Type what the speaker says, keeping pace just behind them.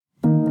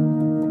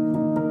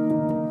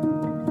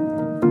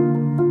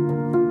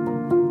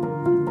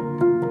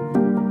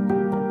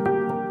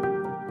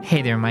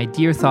Hey there, my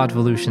dear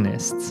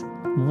thought-volutionists.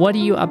 What are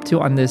you up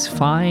to on this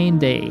fine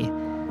day?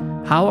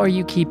 How are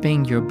you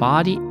keeping your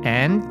body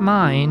and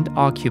mind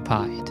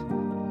occupied?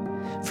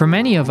 For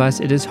many of us,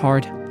 it is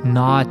hard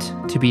not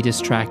to be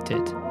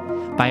distracted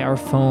by our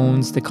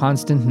phones, the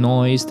constant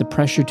noise, the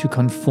pressure to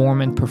conform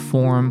and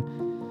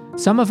perform.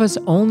 Some of us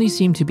only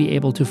seem to be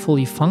able to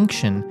fully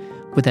function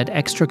with that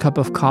extra cup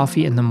of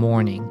coffee in the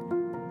morning,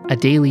 a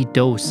daily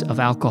dose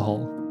of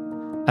alcohol,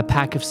 a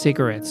pack of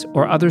cigarettes,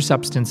 or other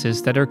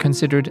substances that are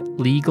considered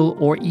legal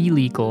or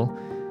illegal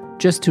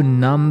just to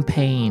numb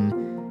pain,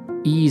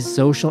 ease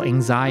social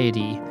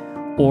anxiety,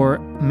 or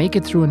make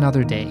it through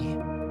another day.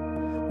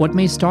 What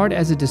may start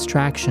as a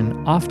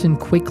distraction often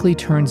quickly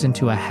turns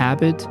into a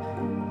habit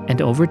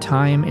and over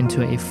time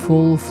into a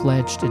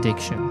full-fledged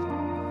addiction.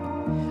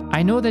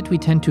 I know that we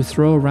tend to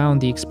throw around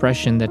the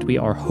expression that we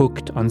are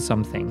hooked on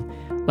something,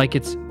 like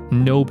it's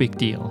no big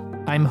deal.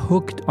 I'm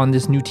hooked on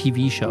this new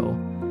TV show.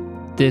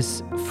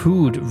 This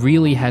food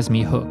really has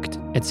me hooked,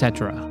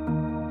 etc.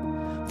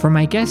 For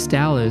my guest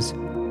Dallas,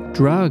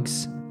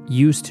 drugs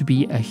used to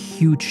be a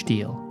huge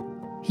deal.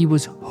 He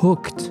was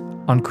hooked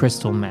on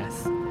crystal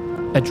meth,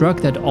 a drug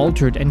that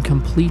altered and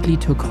completely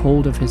took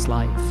hold of his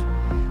life,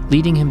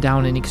 leading him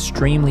down an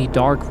extremely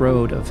dark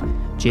road of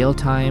jail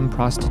time,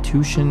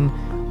 prostitution,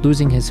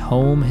 losing his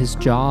home, his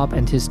job,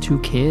 and his 2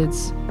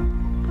 kids.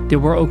 There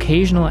were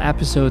occasional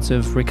episodes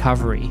of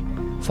recovery,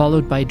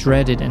 followed by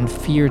dreaded and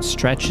feared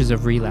stretches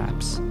of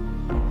relapse.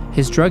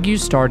 His drug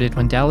use started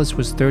when Dallas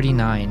was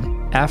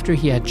 39, after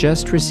he had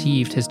just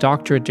received his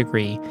doctorate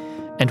degree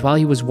and while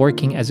he was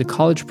working as a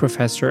college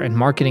professor and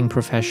marketing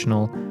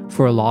professional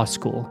for a law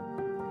school.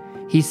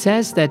 He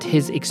says that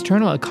his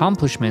external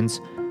accomplishments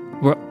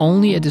were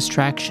only a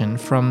distraction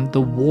from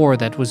the war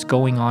that was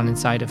going on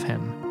inside of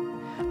him.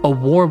 A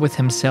war with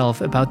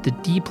himself about the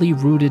deeply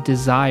rooted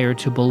desire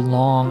to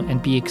belong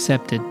and be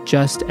accepted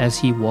just as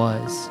he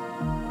was.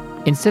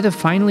 Instead of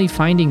finally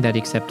finding that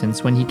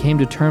acceptance when he came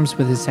to terms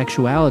with his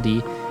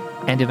sexuality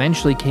and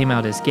eventually came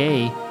out as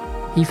gay,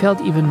 he felt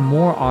even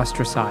more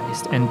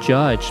ostracized and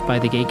judged by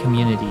the gay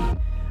community,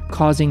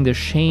 causing the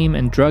shame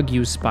and drug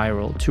use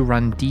spiral to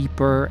run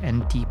deeper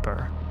and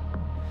deeper.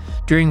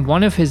 During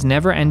one of his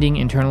never-ending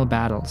internal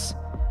battles,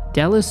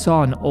 Dallas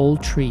saw an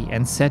old tree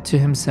and said to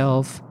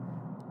himself,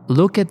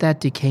 "Look at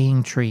that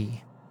decaying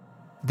tree.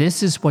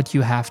 This is what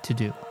you have to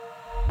do.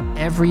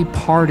 Every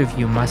part of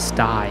you must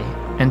die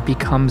and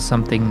become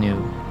something new.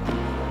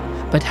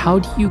 But how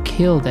do you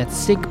kill that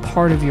sick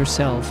part of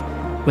yourself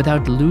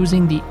without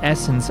losing the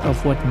essence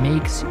of what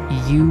makes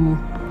you,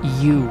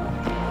 you?"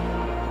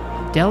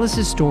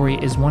 Dallas's story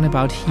is one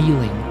about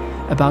healing,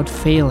 about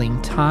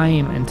failing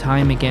time and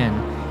time again,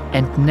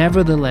 and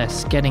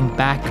nevertheless getting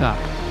back up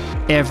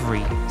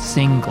every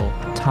single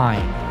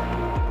time.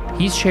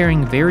 He's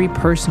sharing very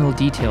personal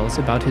details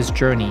about his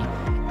journey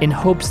in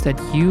hopes that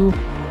you,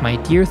 my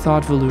dear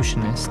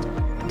thought-volutionist,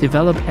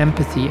 develop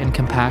empathy and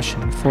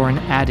compassion for an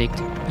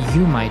addict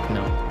you might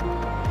know.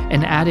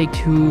 An addict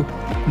who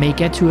may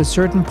get to a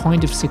certain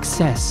point of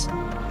success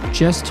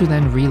just to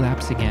then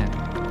relapse again.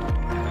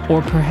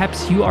 Or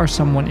perhaps you are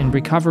someone in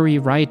recovery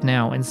right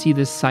now and see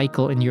this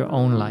cycle in your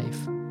own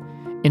life.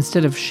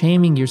 Instead of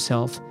shaming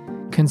yourself,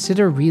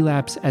 consider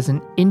relapse as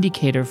an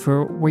indicator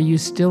for where you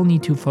still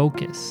need to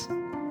focus.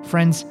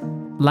 Friends,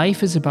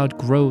 life is about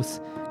growth,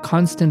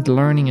 constant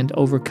learning and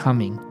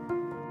overcoming.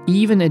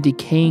 Even a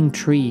decaying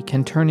tree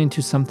can turn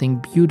into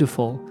something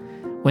beautiful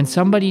when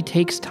somebody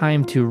takes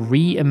time to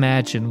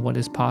reimagine what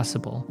is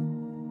possible.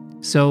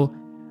 So,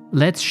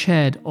 let's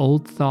shed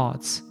old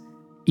thoughts,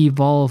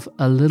 evolve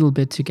a little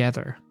bit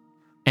together,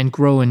 and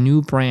grow a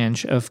new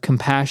branch of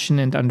compassion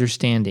and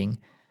understanding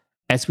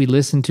as we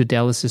listen to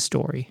Dallas's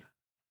story.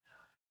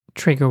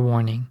 Trigger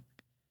warning.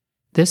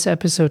 This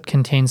episode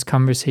contains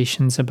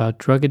conversations about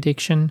drug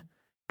addiction,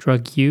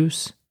 drug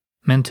use,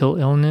 mental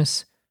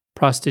illness,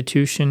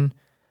 prostitution,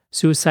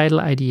 suicidal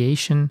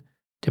ideation,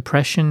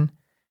 depression,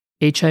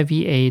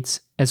 HIV/AIDS,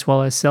 as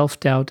well as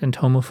self-doubt and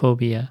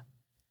homophobia.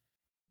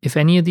 If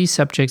any of these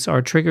subjects are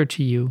a trigger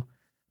to you,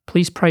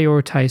 please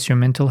prioritize your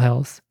mental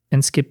health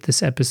and skip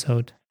this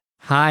episode.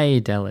 Hi,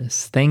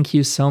 Dallas. Thank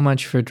you so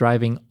much for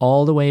driving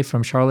all the way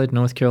from Charlotte,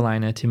 North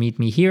Carolina to meet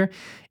me here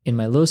in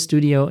my little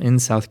studio in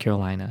South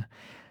Carolina.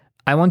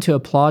 I want to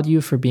applaud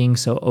you for being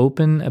so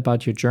open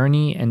about your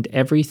journey and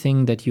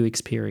everything that you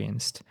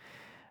experienced.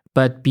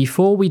 But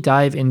before we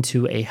dive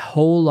into a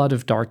whole lot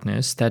of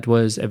darkness that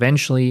was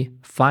eventually,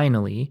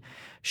 finally,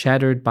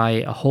 shattered by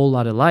a whole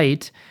lot of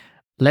light,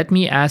 let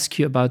me ask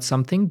you about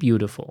something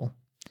beautiful.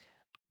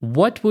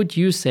 What would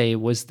you say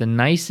was the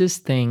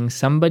nicest thing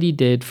somebody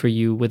did for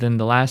you within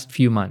the last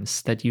few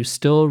months that you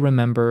still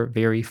remember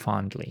very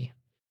fondly?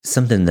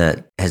 Something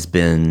that has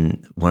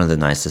been one of the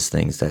nicest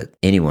things that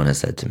anyone has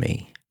said to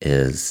me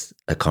is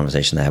a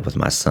conversation I had with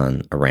my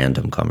son, a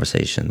random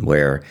conversation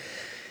where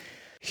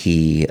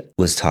he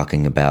was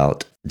talking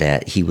about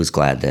that he was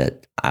glad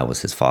that I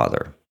was his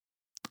father,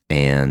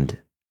 and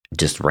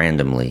just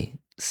randomly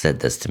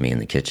said this to me in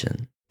the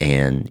kitchen.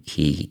 And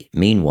he,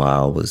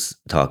 meanwhile, was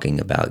talking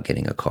about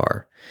getting a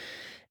car.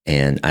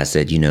 And I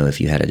said,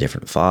 if you had a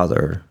different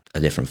father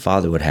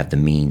would have the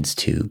means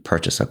to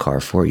purchase a car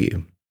for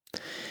you.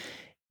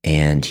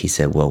 And he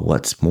said, well,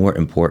 what's more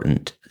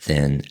important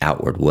than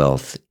outward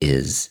wealth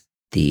is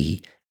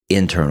the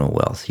internal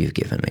wealth you've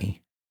given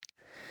me.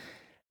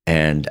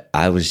 And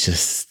I was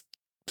just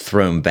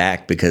thrown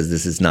back because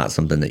this is not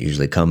something that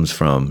usually comes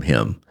from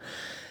him.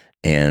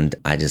 And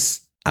I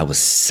was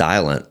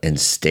silent and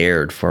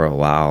stared for a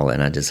while,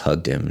 and I just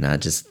hugged him. And I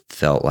just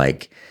felt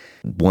like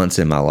once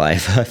in my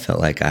life, I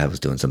felt like I was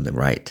doing something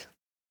right.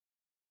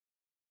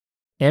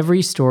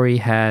 Every story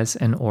has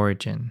an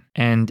origin.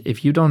 And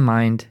if you don't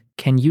mind,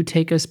 can you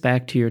take us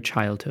back to your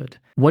childhood?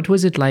 What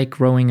was it like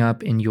growing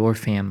up in your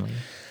family?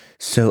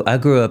 So I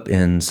grew up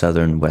in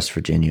southern West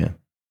Virginia,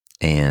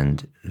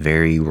 and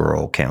very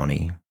rural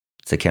county.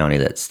 It's a county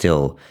that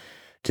still,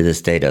 to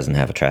this day, doesn't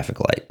have a traffic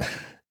light.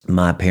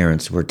 My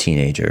parents were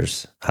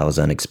teenagers. I was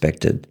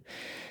unexpected.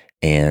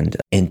 And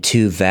in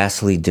two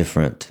vastly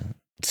different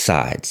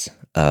sides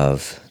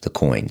of the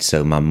coin.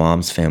 So my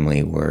mom's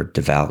family were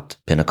devout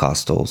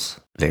Pentecostals,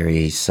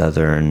 very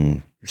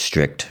southern,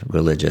 strict,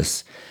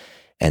 religious.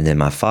 And then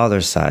my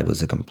father's side were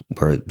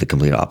the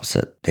complete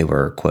opposite. They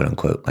were, quote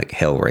unquote, like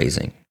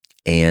hell-raising.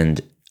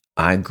 And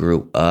I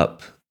grew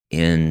up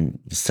in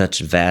such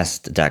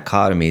vast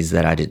dichotomies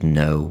that I didn't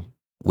know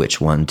which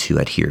one to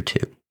adhere to.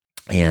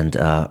 And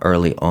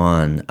early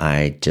on,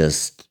 I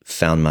just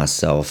found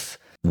myself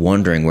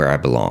wondering where I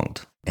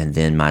belonged. And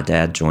then my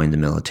dad joined the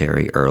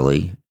military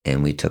early,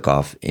 and we took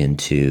off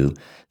into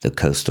the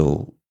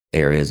coastal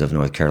areas of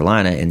North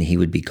Carolina, and he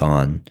would be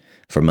gone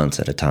for months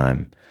at a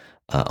time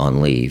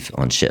on leave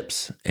on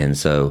ships. And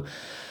so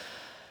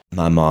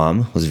my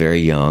mom was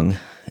very young,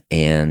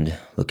 and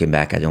looking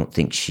back, I don't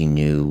think she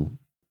knew,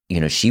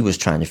 she was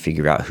trying to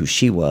figure out who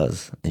she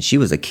was, and she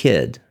was a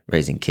kid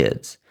raising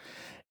kids.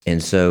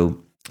 And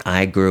so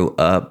I grew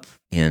up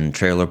in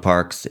trailer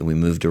parks, and we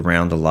moved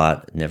around a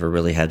lot, never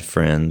really had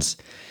friends,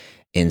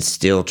 and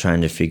still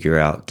trying to figure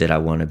out, did I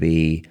want to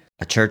be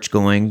a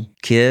church-going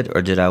kid,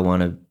 or did I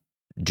want to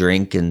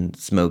drink and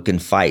smoke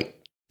and fight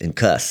and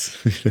cuss?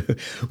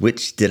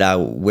 Which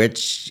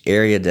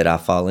area did I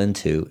fall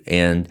into?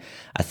 And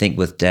I think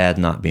with Dad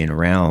not being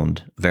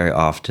around very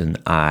often,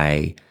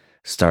 I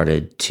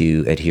started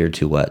to adhere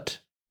to what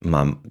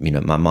my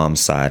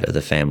mom's side of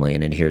the family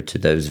and adhere to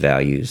those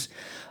values.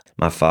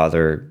 My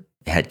father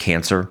had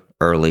cancer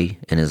early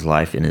in his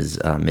life, in his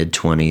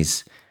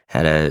mid-20s,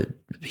 had a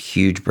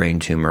huge brain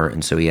tumor,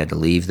 and so he had to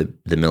leave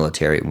the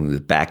military and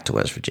move back to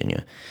West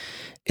Virginia.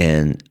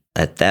 And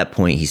at that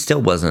point, he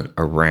still wasn't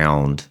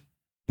around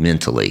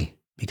mentally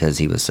because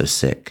he was so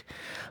sick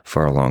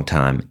for a long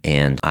time.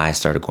 And I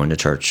started going to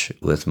church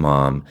with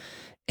Mom,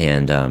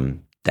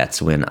 and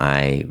that's when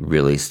I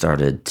really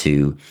started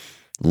to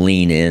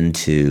lean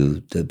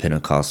into the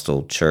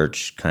Pentecostal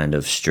church kind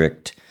of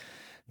strict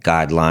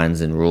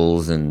guidelines and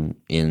rules and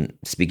in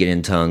speaking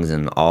in tongues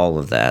and all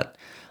of that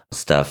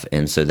stuff.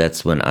 And so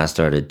that's when I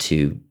started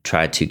to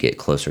try to get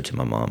closer to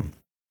my mom.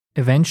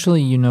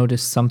 Eventually, you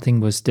noticed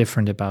something was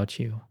different about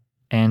you.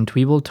 And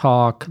we will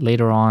talk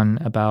later on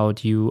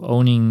about you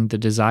owning the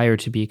desire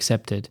to be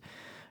accepted,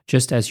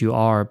 just as you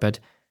are. But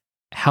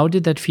how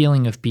did that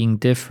feeling of being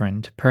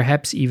different,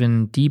 perhaps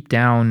even deep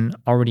down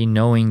already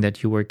knowing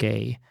that you were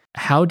gay,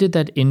 how did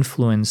that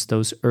influence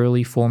those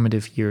early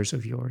formative years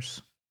of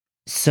yours?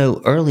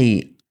 So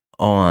early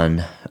on,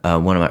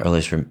 one of my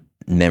earliest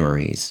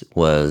memories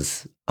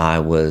was I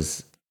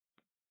was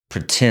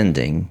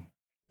pretending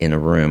in a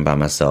room by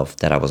myself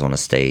that I was on a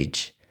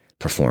stage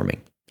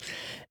performing.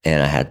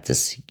 And I had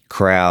this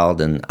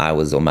crowd, and I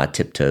was on my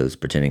tiptoes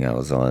pretending I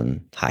was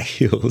on high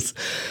heels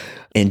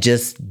and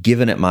just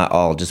giving it my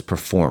all, just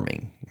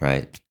performing,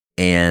 right?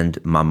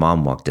 And my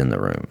mom walked in the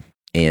room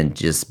and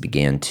just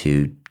began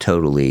to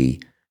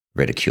totally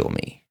ridicule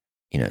me.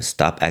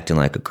 Stop acting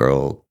like a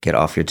girl, get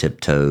off your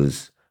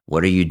tiptoes.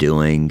 What are you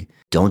doing?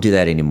 Don't do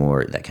that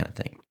anymore, that kind of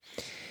thing.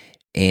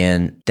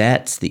 And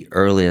that's the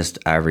earliest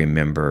I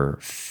remember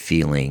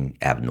feeling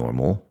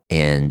abnormal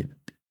and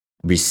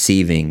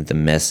receiving the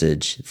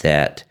message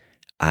that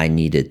I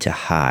needed to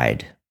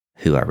hide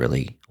who I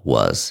really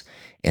was,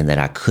 and that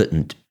I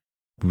couldn't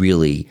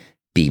really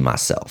be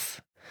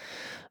myself,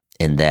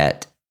 and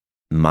that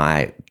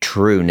my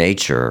true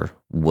nature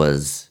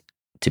was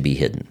to be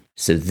hidden.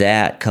 So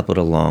that, coupled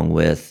along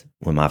with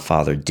when my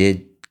father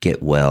did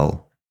get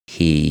well,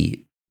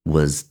 he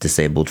was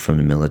disabled from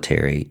the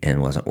military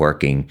and wasn't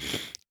working.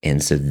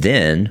 And so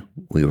then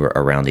we were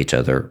around each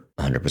other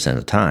 100% of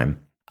the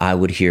time. I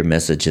would hear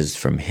messages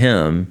from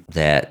him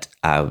that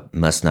I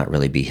must not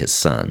really be his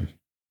son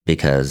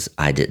because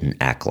I didn't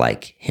act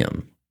like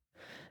him.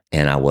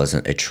 And I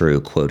wasn't a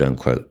true quote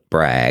unquote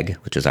brag,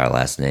 which is our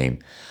last name,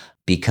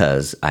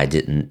 because I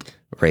didn't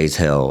raise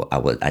hell.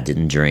 I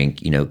didn't drink,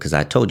 because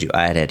I told you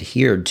I had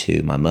adhered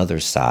to my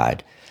mother's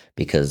side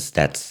because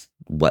that's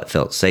what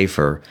felt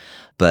safer.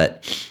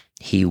 But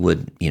he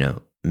would,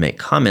 make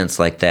comments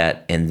like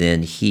that. And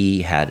then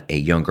he had a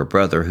younger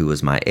brother who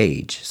was my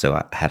age. So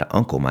I had an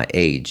uncle my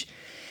age.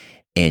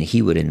 And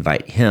he would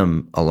invite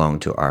him along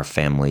to our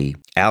family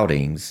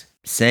outings,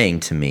 saying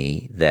to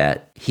me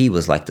that he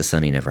was like the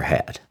son he never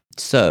had.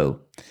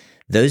 So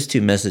those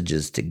two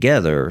messages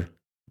together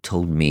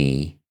told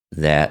me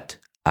that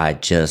I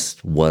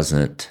just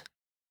wasn't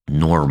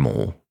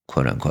normal,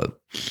 quote unquote.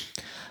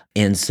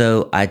 And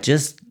so I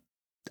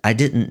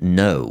didn't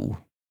know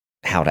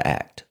how to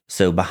act.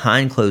 So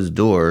behind closed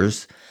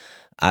doors,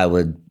 I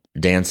would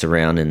dance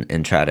around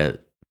and try to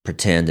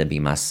pretend and be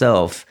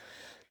myself.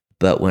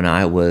 But when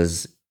I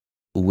was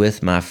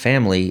with my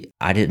family,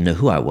 I didn't know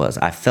who I was.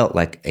 I felt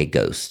like a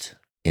ghost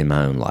in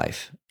my own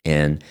life.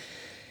 And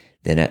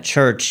then at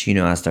church,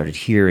 I started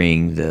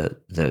hearing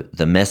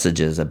the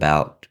messages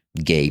about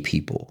gay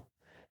people.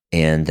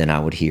 And then I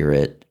would hear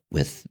it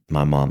with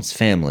my mom's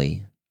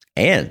family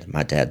and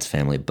my dad's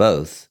family,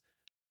 both,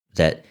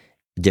 that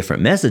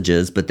different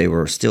messages, but they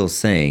were still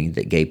saying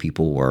that gay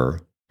people were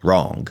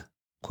wrong,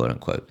 quote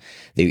unquote.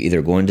 They were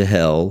either going to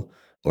hell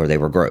or they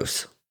were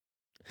gross.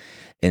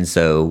 And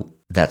so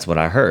that's what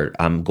I heard.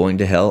 I'm going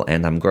to hell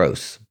and I'm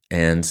gross.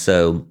 And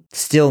so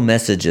still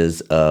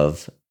messages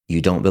of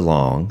you don't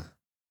belong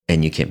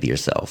and you can't be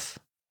yourself.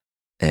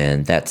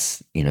 And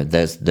those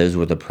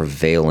were the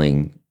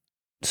prevailing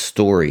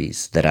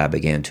stories that I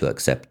began to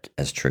accept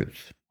as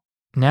truth.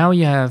 Now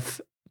you have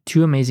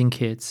two amazing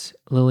kids,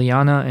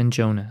 Liliana and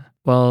Jonah.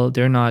 Well,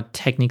 they're not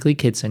technically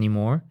kids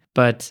anymore,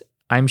 but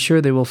I'm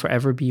sure they will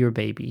forever be your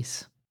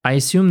babies. I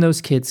assume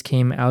those kids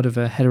came out of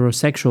a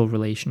heterosexual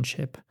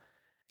relationship.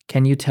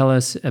 Can you tell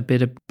us a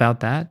bit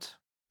about that?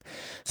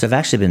 So I've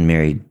actually been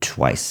married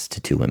twice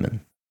to two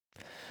women.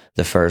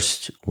 The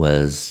first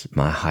was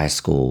my high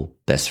school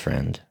best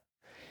friend.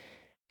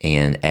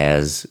 And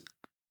as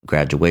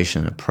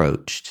graduation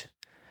approached,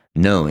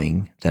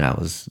 knowing that I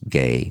was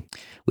gay,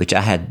 which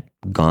I had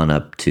gone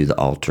up to the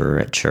altar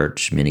at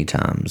church many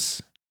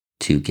times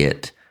to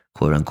get,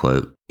 quote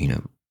unquote,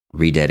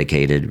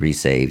 rededicated,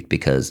 resaved,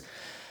 because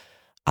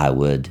I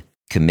would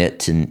commit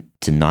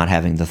to not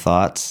having the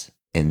thoughts.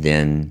 And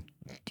then,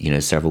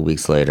 several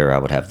weeks later, I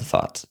would have the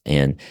thoughts.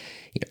 And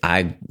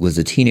I was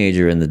a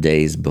teenager in the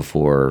days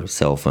before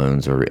cell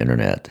phones or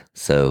internet.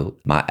 So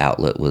my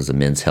outlet was a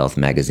Men's Health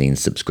magazine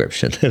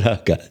subscription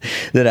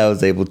that I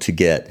was able to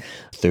get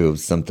through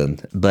something.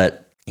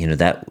 But,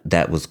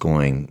 that was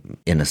going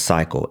in a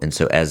cycle. And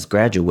so as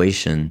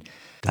graduation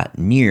got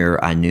near,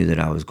 I knew that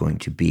I was going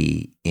to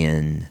be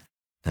in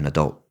an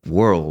adult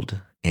world,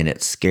 and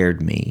it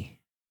scared me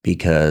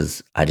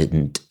because I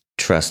didn't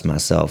trust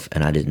myself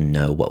and I didn't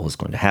know what was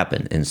going to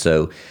happen. And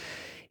so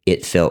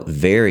it felt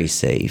very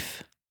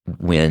safe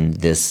when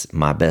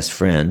my best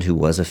friend, who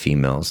was a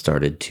female,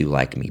 started to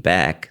like me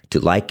back, to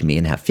like me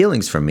and have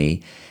feelings for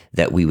me,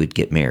 that we would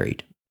get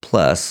married.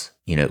 Plus,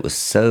 it was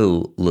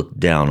so looked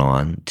down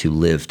on to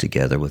live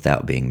together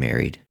without being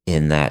married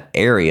in that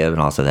area and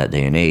also that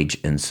day and age.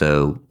 And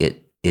so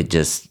it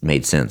just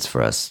made sense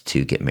for us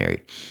to get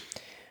married.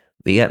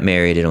 We got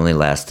married. It only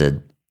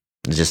lasted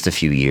just a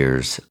few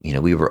years.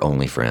 We were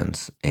only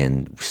friends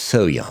and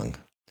so young.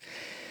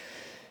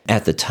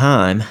 At the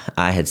time,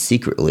 I had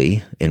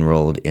secretly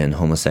enrolled in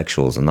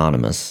Homosexuals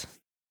Anonymous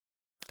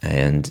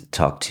and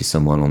talked to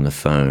someone on the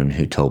phone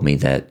who told me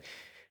that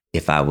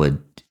if I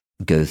would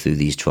go through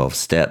these 12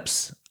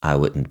 steps, I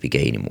wouldn't be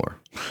gay anymore.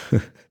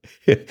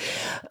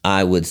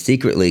 I would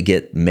secretly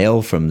get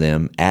mail from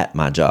them at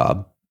my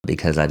job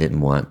because I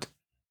didn't want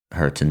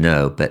her to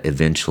know. But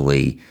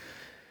eventually,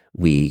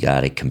 we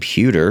got a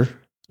computer.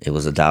 It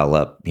was a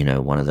dial-up,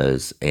 one of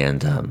those.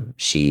 And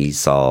she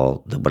saw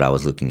what I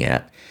was looking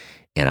at.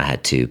 And I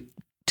had to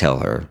tell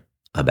her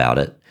about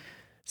it.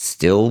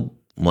 Still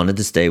wanted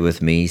to stay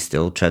with me,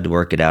 still tried to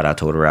work it out. I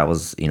told her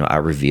I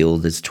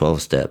revealed its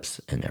 12 steps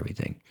and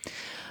everything.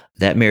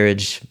 That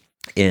marriage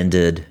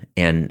ended,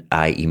 and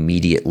I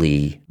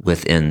immediately,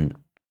 within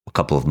a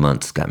couple of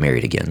months, got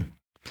married again.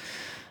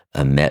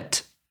 I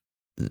met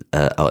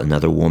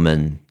another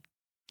woman,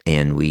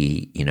 and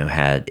we,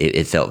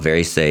 it felt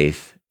very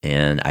safe,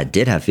 and I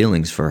did have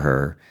feelings for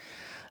her,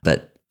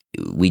 but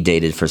we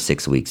dated for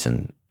 6 weeks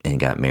and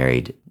got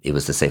married. It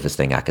was the safest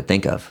thing I could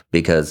think of,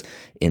 because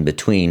in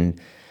between,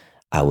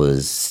 I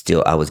was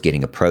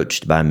getting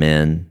approached by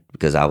men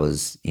because I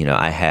was,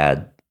 I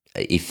had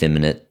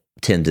effeminate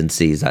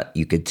tendencies.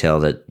 You could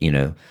tell that,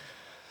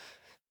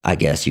 I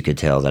guess you could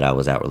tell that I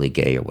was outwardly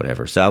gay or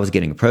whatever. So I was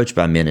getting approached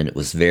by men, and it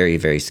was very,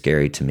 very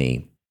scary to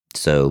me.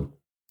 So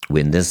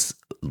when this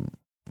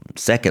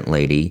second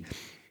lady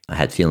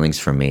had feelings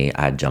for me,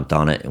 I jumped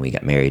on it and we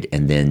got married.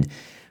 And then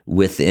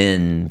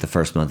within the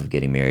first month of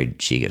getting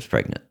married, she gets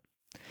pregnant.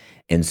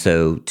 And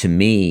so to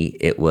me,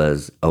 it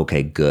was,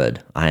 okay,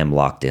 good. I am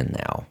locked in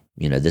now.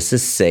 This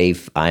is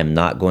safe. I am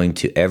not going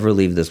to ever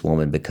leave this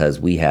woman because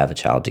we have a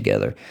child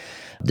together.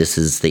 This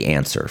is the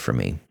answer for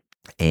me.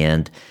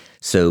 And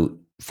so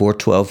for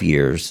 12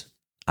 years,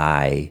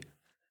 I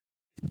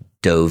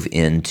dove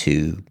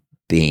into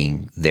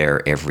being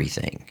their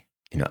everything.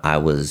 I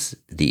was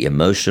the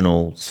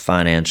emotional,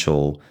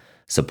 financial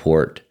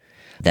support.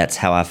 That's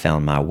how I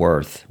found my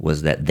worth,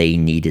 was that they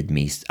needed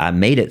me. I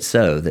made it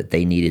so that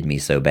they needed me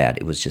so bad.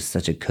 It was just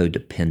such a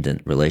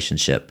codependent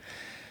relationship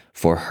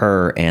for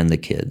her and the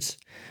kids.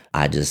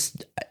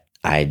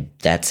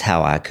 That's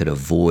how I could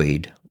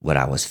avoid what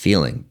I was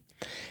feeling.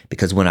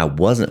 Because when I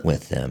wasn't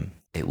with them,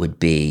 I would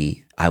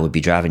be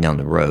driving down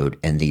the road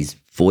and these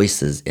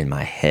voices in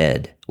my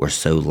head were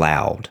so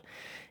loud.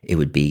 It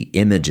would be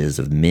images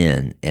of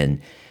men, and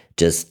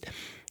just,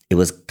 it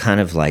was kind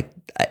of like,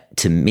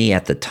 to me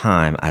at the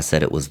time, I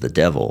said it was the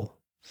devil,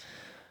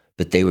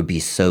 but they would be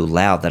so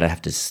loud that I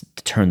have to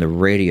turn the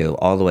radio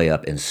all the way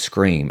up and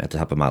scream at the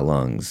top of my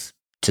lungs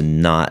to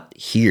not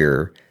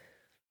hear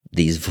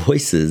these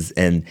voices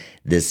and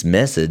this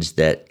message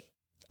that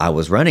I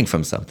was running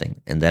from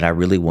something and that I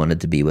really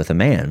wanted to be with a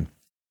man.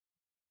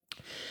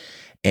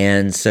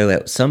 And so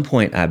at some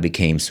point I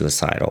became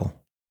suicidal,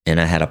 and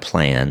I had a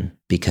plan,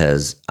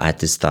 because I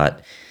just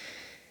thought,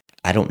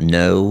 I don't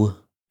know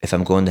if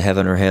I'm going to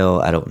heaven or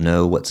hell. I don't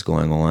know what's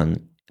going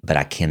on, but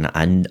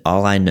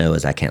all I know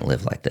is I can't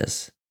live like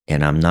this.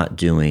 And I'm not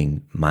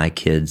doing my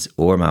kids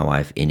or my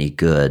wife any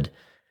good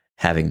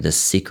having this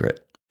secret.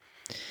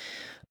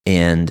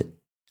 And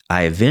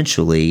I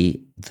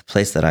eventually, the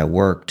place that I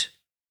worked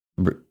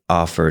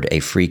offered a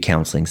free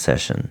counseling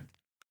session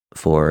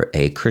for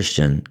a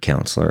Christian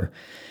counselor.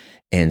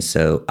 And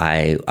so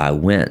I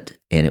went,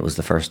 and it was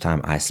the first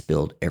time I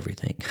spilled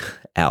everything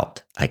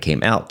out. I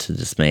came out to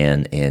this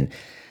man and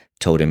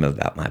told him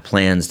about my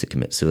plans to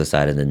commit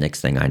suicide. And the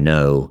next thing I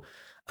know,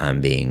 I'm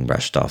being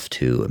rushed off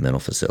to a mental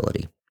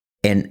facility.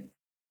 And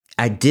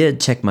I did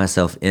check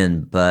myself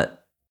in,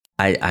 but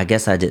I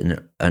guess I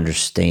didn't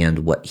understand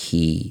what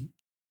he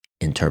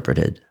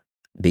interpreted,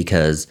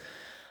 because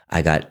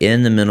I got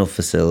in the mental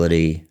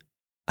facility,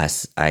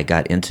 I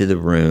got into the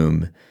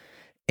room,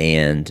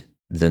 and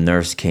the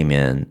nurse came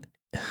in,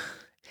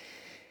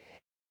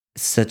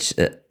 such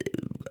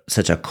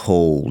a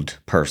cold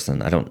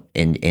person.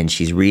 And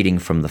she's reading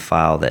from the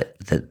file that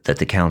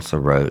the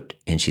counselor wrote,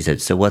 and she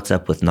said, "So what's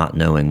up with not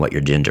knowing what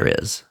your gender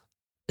is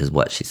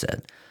what she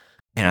said.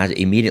 And I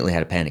immediately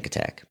had a panic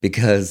attack,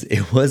 because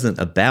it wasn't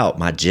about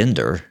my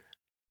gender.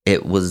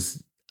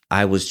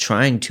 I was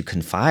trying to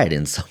confide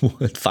in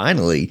someone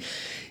finally,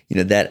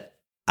 that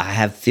I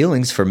have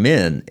feelings for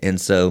men. And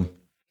so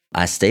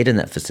I stayed in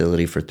that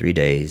facility for 3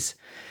 days.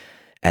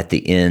 At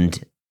the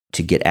end,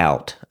 to get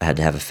out, I had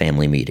to have a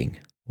family meeting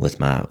with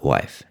my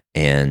wife.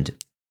 And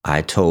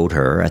I told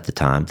her at the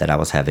time that I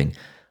was having,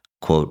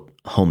 quote,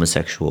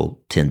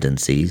 homosexual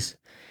tendencies,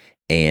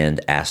 and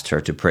asked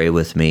her to pray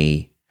with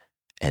me,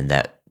 and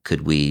that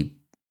could we,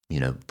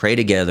 pray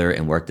together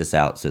and work this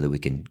out so that we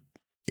can,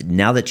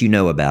 now that you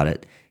know about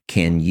it,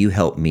 can you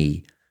help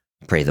me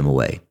pray them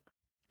away?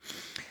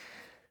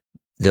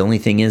 The only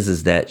thing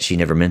is that she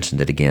never mentioned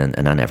it again,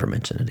 and I never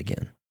mentioned it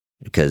again,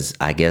 because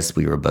I guess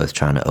we were both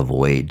trying to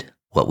avoid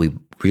what we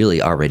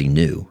really already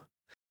knew.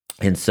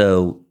 And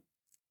so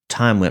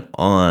time went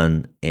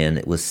on, and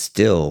it was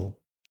still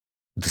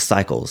the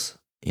cycles.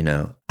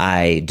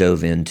 I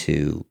dove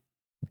into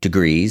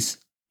degrees.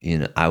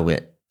 I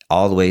went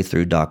all the way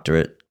through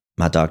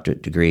my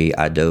doctorate degree.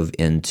 I dove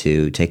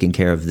into taking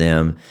care of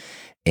them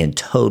and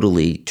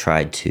totally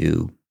tried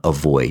to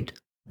avoid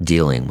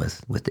dealing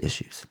with the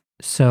issues.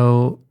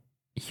 So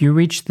you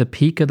reached the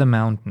peak of the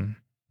mountain,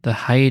 the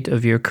height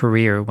of your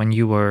career, when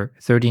you were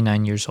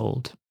 39 years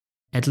old.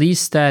 At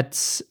least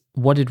that's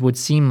what it would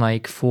seem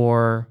like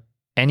for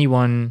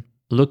anyone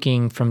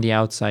looking from the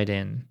outside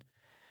in.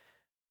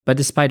 But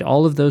despite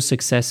all of those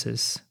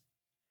successes,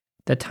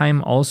 that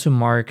time also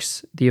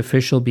marks the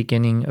official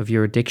beginning of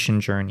your addiction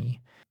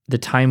journey, the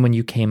time when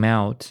you came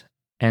out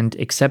and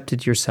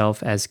accepted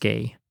yourself as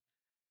gay.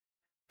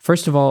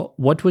 First of all,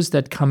 what was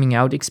that coming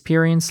out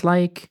experience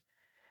like?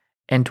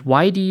 And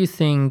why do you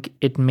think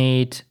it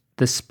made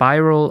the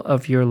spiral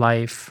of your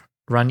life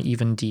run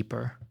even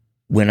deeper?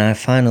 When I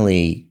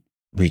finally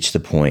reached the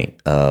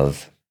point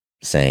of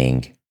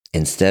saying,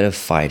 instead of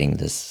fighting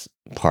this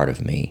part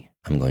of me,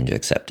 I'm going to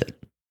accept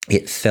it,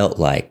 it felt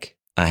like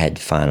I had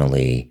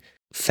finally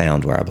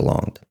found where I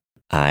belonged.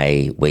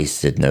 I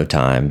wasted no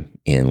time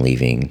in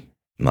leaving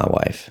my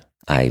wife.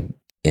 I,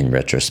 in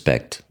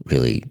retrospect,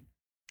 really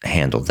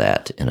handled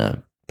that in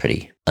a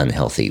pretty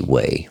unhealthy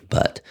way,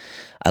 but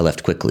I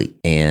left quickly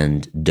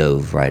and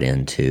dove right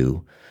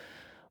into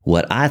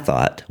what I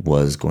thought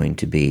was going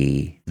to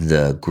be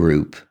the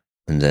group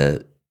and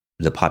the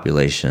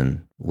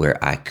population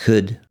where I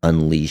could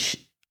unleash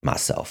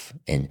myself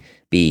and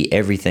be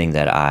everything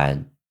that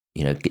I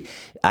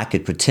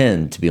could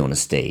pretend to be on a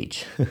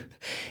stage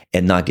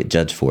and not get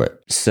judged for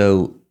it.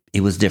 So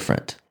it was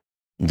different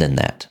than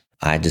that.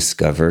 I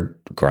discovered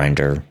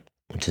Grindr,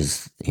 which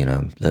is,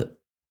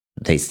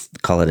 they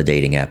call it a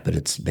dating app, but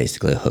it's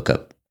basically a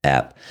hookup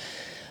app,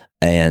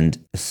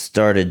 and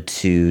started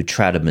to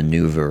try to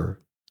maneuver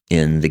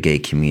in the gay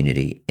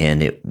community.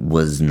 And it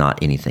was not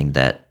anything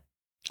that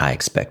I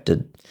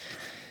expected.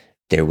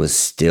 There was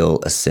still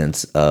a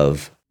sense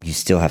of, you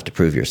still have to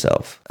prove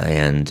yourself.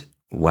 And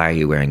why are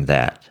you wearing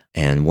that?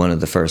 And one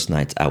of the first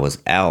nights I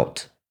was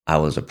out, I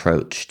was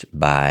approached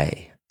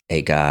by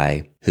a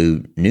guy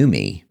who knew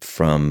me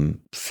from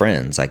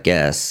friends, I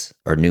guess,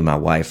 or knew my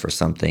wife or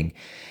something.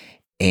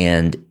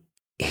 And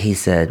he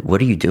said,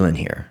 "What are you doing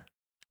here?"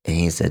 And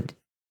he said,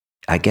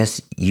 "I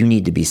guess you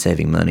need to be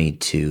saving money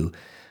to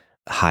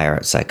hire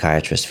a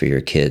psychiatrist for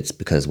your kids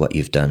because what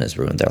you've done has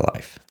ruined their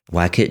life.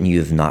 Why couldn't you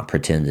have not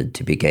pretended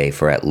to be gay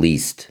for at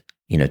least,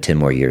 10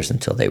 more years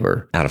until they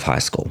were out of high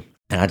school?"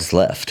 And I just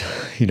left.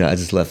 I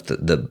just left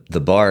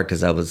the bar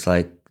because I was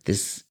like,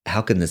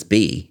 how can this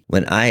be?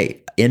 When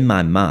in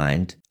my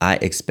mind, I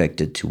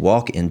expected to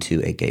walk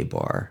into a gay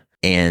bar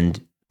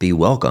and be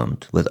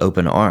welcomed with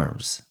open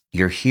arms.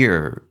 You're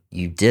here.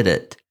 You did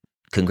it.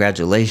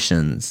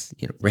 Congratulations.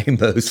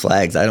 Rainbows,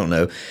 flags, I don't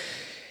know.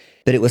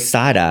 But it was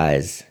side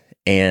eyes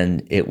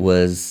and it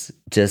was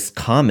just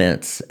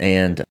comments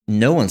and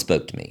no one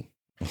spoke to me.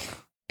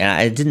 And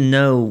I didn't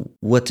know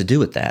what to do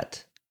with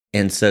that.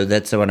 And so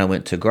that's when I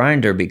went to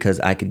Grindr because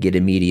I could get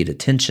immediate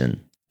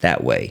attention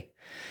that way.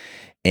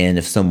 And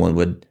if someone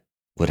would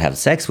have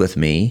sex with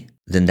me,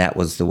 then that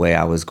was the way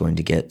I was going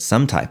to get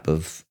some type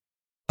of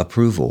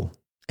approval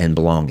and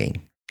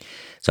belonging.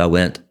 So I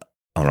went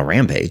on a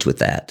rampage with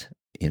that.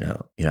 I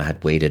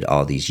had waited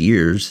all these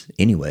years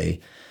anyway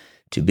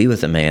to be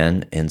with a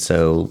man. And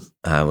so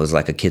I was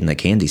like a kid in a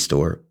candy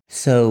store.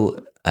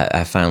 So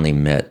I finally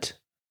met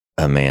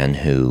a man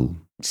who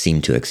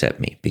seemed to accept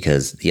me,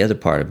 because the other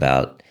part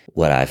about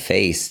what I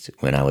faced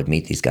when I would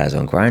meet these guys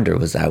on Grindr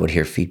was I would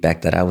hear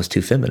feedback that I was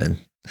too feminine.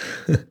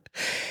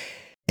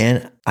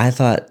 And I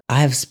thought,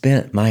 I've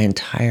spent my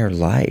entire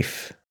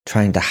life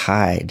trying to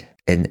hide,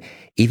 and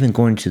even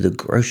going to the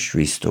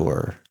grocery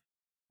store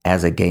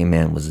as a gay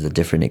man was a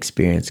different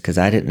experience because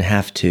I didn't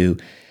have to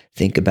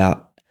think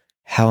about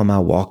how am I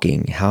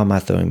walking, how am I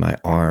throwing my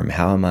arm,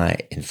 how am I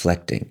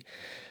inflecting.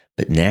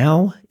 But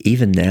now,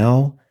 even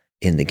now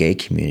in the gay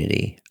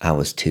community, I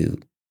was too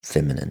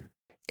feminine.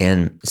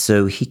 And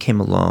so he came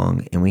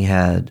along and we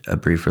had a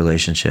brief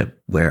relationship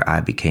where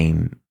I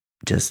became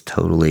just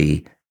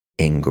totally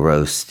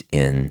engrossed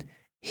in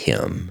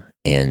him.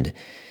 And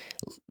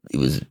it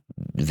was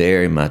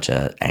very much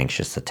an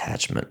anxious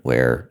attachment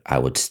where I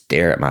would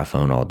stare at my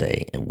phone all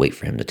day and wait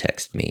for him to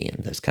text me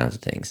and those kinds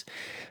of things.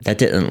 That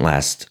didn't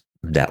last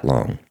that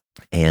long.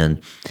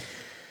 And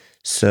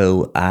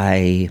so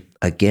I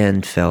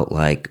again felt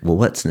like, well,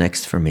 what's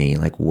next for me?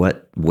 Like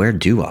where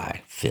do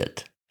I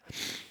fit?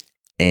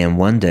 And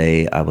one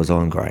day I was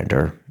on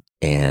Grindr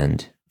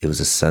and it was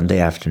a Sunday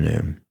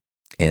afternoon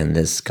and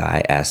this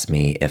guy asked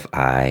me if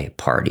I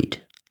partied.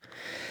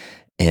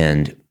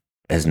 And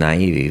I was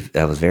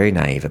very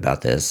naive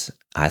about this.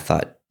 I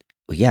thought,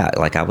 well, yeah,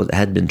 like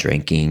had been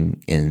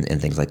drinking and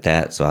things like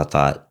that. So I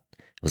thought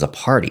it was a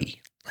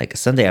party. Like a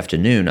Sunday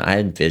afternoon, I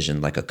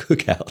envisioned like a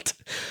cookout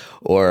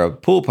or a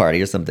pool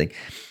party or something.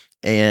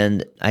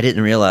 And I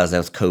didn't realize that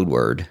was code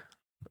word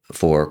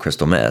for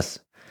crystal meth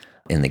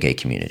in the gay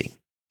community.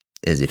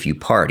 Is if you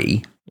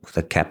party with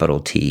a capital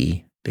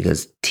T,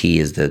 because T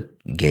is the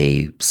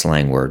gay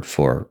slang word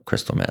for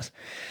crystal meth.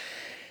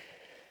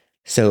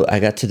 So I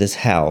got to this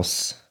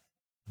house,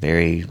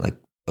 very like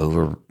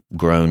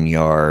overgrown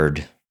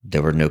yard.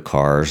 There were no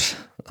cars.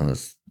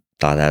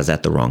 Thought I was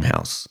at the wrong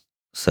house.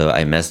 So I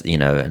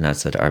and I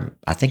said,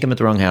 I think I'm at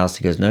the wrong house.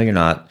 He goes, no, you're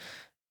not.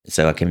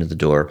 So I came to the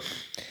door,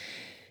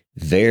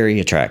 very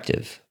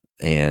attractive.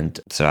 And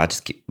so I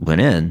just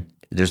went in.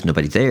 There's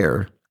nobody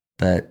there,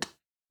 but,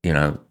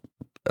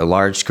 a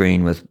large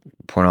screen with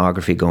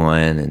pornography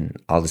going and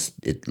all this,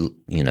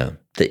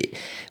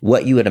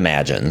 what you would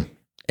imagine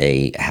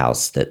a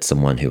house that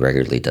someone who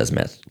regularly does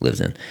meth lives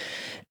in.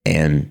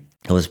 And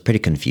I was pretty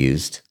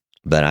confused,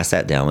 but I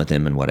sat down with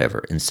him and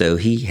whatever. And so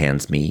he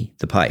hands me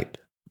the pipe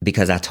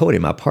because I told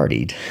him I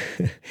partied.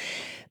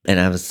 And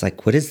I was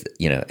like, what is,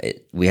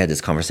 we had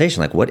this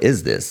conversation, like, what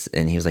is this?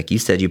 And he was like, you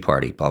said you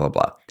party, blah, blah,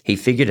 blah. He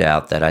figured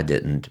out that I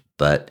didn't,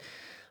 but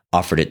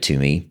offered it to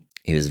me.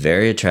 He was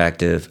very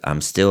attractive.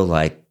 I'm still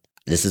like,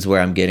 this is where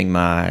I'm getting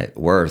my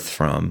worth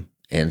from.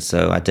 And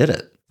so I did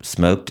it.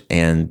 Smoked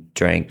and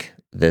drank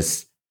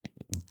this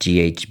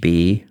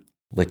GHB,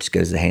 which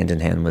goes hand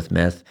in hand with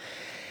meth.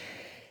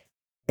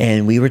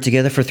 And we were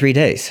together for 3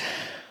 days.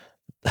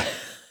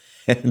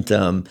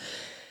 And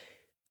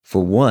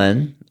for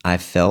one, I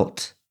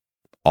felt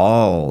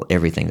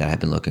everything that I've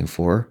been looking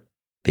for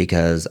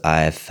because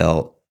I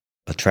felt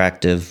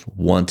attractive,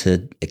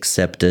 wanted,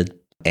 accepted,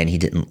 and he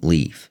didn't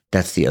leave.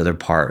 That's the other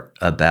part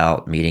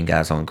about meeting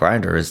guys on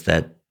Grindr is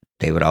that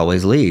they would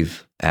always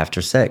leave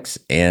after sex.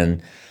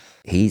 And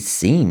he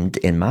seemed,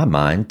 in my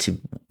mind, to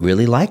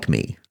really like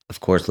me. Of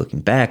course,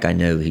 looking back, I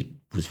know he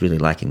was really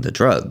liking the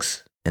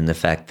drugs and the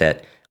fact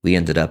that we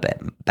ended up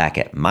back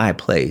at my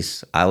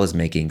place. I was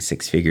making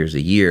 6 figures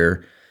a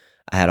year.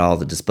 I had all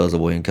the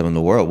disposable income in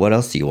the world. What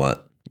else do you want?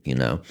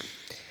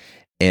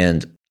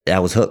 And I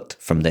was hooked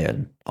from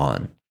then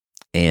on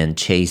and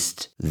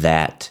chased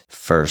that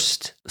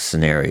first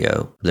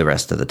scenario the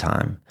rest of the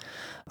time.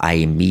 I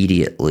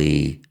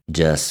immediately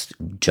just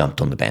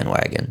jumped on the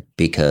bandwagon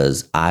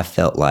because I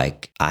felt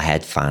like I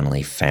had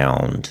finally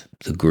found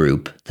the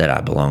group that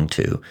I belonged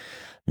to.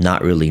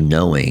 not really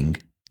knowing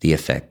the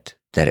effect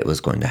that it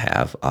was going to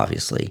have,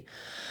 obviously,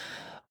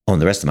 on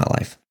the rest of my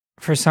life.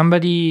 For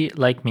somebody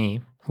like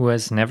me who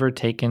has never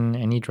taken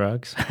any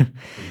drugs,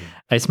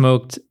 I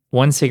smoked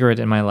one cigarette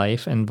in my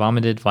life and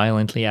vomited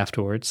violently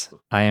afterwards.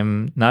 I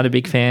am not a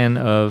big fan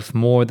of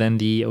more than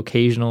the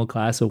occasional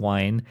glass of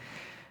wine.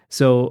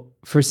 So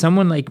for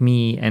someone like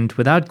me, and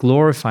without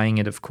glorifying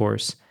it, of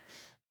course,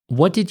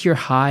 what did your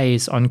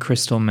highs on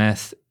crystal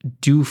meth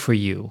do for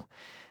you?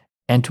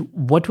 And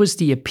what was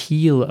the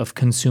appeal of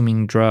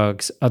consuming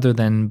drugs other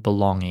than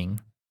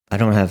belonging? I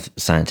don't have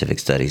scientific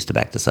studies to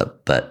back this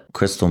up, but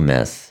crystal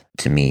meth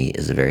to me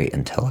is a very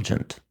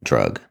intelligent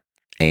drug.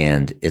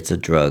 And it's a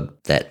drug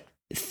that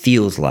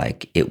feels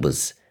like it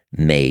was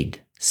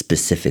made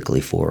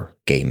specifically for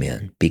gay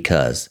men,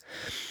 because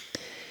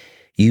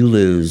you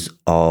lose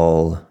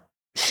all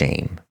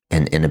shame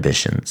and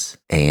inhibitions,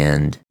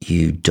 and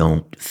you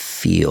don't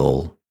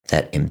feel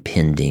that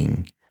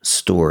impending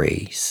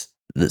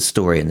the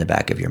story in the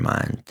back of your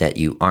mind that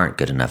you aren't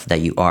good enough,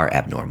 that you are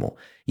abnormal.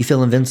 You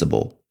feel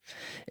invincible.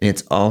 And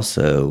it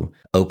also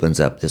opens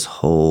up this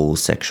whole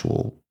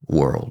sexual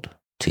world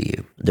to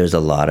you. There's a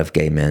lot of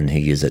gay men who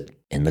use it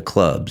in the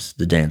clubs,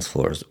 the dance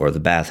floors, or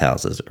the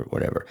bathhouses, or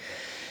whatever.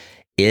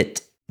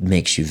 It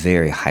makes you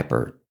very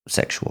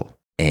hypersexual,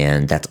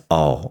 and that's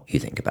all you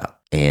think about.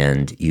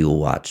 And you'll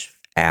watch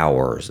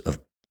hours of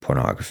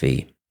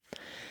pornography.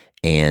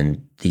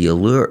 And the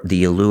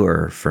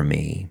allure for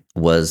me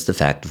was the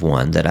fact of,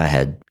 one, that I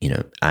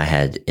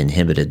had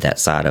inhibited that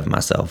side of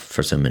myself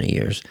for so many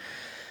years.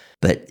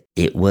 But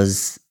it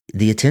was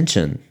the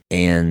attention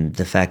and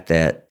the fact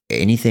that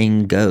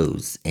anything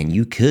goes, and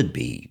you could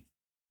be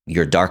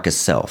your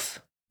darkest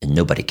self and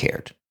nobody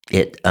cared.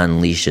 It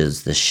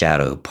unleashes the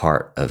shadow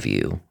part of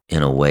you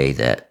in a way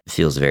that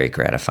feels very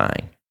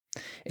gratifying.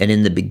 And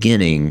in the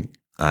beginning,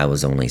 I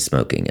was only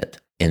smoking it.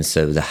 And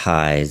so the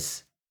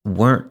highs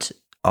weren't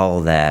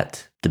all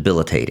that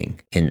debilitating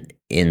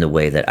in the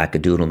way that I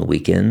could do it on the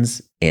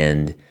weekends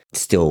and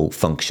still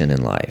function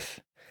in life.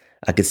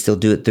 I could still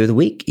do it through the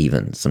week,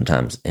 even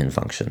sometimes, and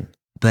function.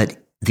 But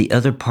the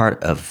other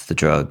part of the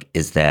drug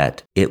is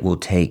that it will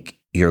take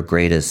your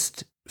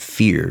greatest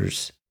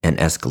fears and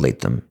escalate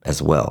them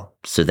as well.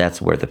 So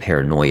that's where the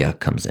paranoia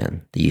comes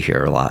in. That you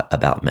hear a lot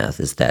about meth,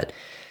 is that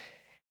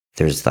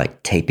there's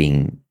like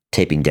taping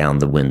down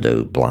the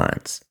window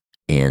blinds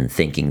and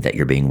thinking that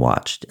you're being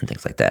watched and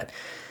things like that.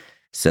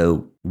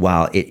 So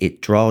while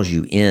it draws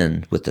you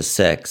in with the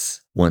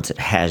sex, once it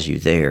has you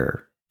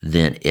there,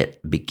 then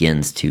it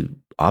begins to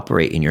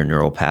operate in your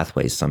neural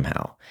pathways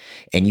somehow.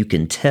 And you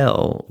can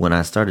tell, when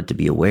I started to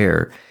be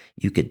aware,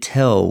 you could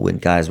tell when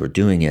guys were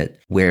doing it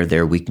where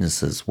their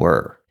weaknesses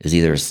were. It was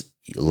either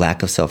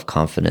lack of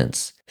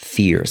self-confidence,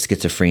 fear,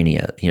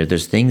 schizophrenia.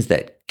 There's things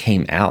that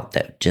came out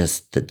that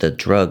just that the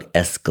drug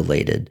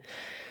escalated.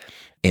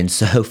 And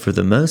so for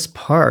the most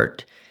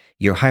part,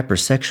 you're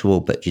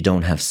hypersexual, but you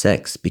don't have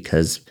sex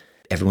because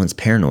everyone's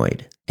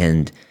paranoid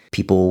and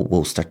people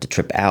will start to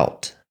trip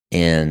out.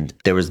 And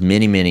there was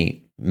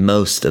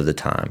most of the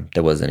time,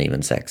 there wasn't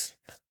even sex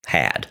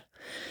had,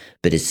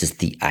 but it's just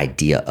the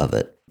idea of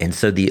it. And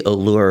so the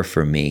allure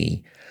for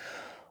me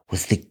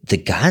was the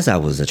guys I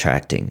was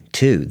attracting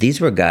too.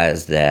 These were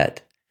guys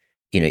that,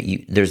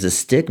 there's a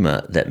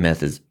stigma that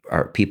meth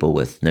are people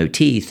with no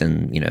teeth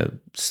and,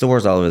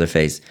 sores all over their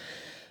face.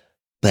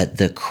 But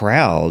the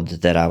crowd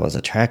that I was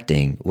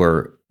attracting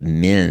were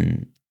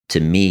men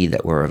to me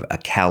that were of a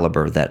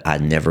caliber that I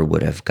never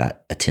would have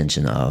got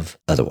attention of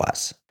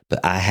otherwise. But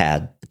I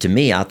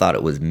thought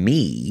it was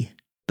me,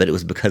 but it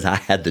was because I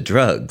had the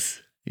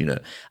drugs.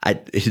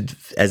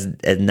 As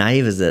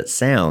naive as that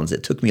sounds,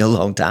 it took me a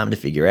long time to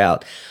figure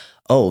out,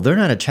 they're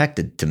not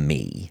attracted to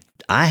me.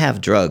 I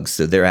have drugs,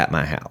 so they're at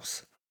my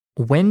house.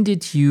 When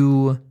did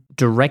you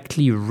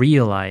directly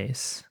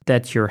realize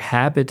that your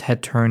habit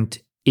had turned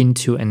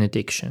into an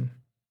addiction?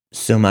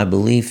 So my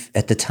belief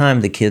at the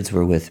time, the kids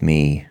were with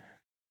me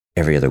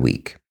every other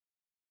week.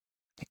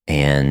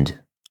 And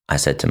I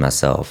said to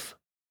myself,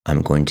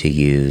 I'm going to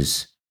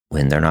use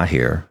when they're not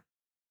here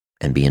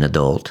and be an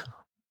adult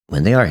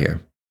when they are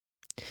here.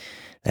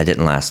 That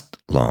didn't last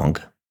long.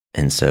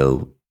 And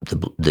so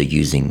the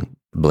using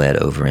bled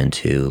over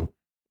into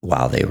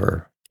while they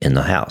were in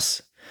the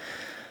house.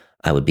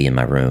 I would be in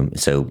my room.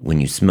 So when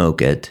you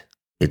smoke it,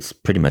 it's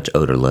pretty much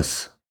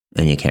odorless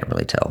and you can't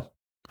really tell.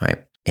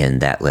 Right.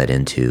 And that led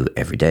into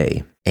every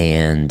day.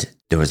 And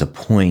there's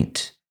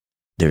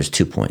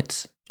 2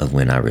 points of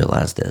when I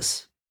realized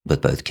this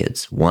with both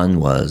kids. One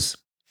was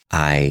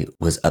I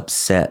was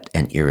upset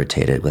and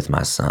irritated with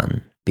my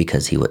son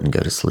because he wouldn't go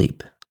to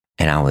sleep.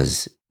 And I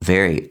was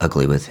very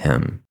ugly with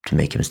him to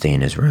make him stay in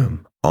his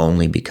room,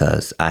 only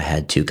because I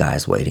had 2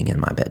 guys waiting in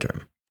my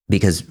bedroom.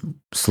 Because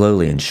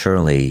slowly and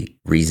surely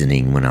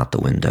reasoning went out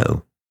the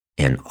window,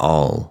 and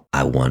all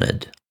I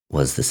wanted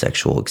was the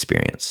sexual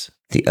experience.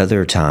 The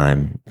other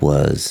time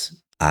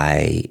was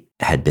I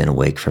had been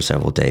awake for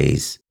several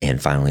days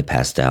and finally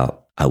passed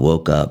out. I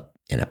woke up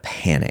in a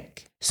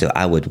panic. So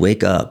I would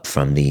wake up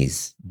from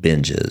these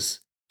binges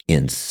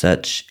in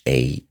such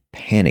a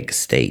panic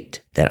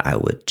state that I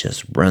would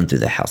just run through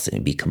the house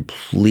and be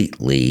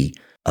completely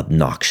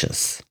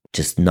obnoxious,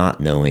 just not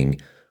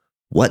knowing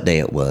what day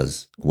it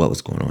was, what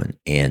was going on.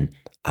 And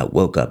I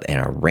woke up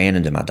and I ran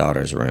into my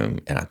daughter's room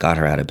and I got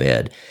her out of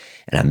bed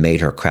and I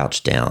made her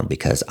crouch down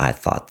because I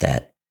thought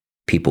that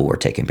people were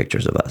taking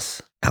pictures of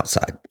us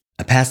outside.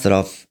 I passed it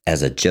off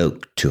as a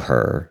joke to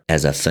her,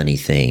 as a funny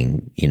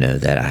thing,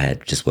 that I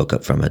had just woke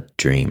up from a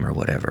dream or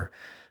whatever.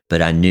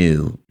 But I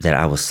knew that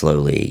I was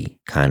slowly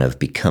kind of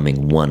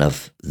becoming one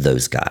of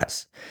those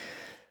guys.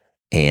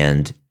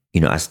 And,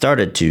 I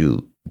started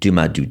to do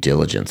my due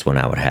diligence when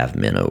I would have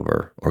men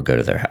over or go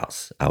to their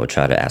house. I would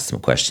try to ask them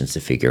questions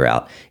to figure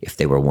out if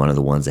they were one of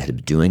the ones that had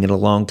been doing it a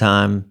long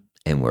time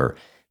and were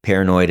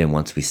paranoid. And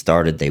once we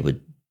started, they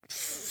would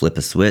flip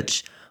a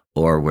switch,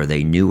 or were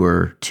they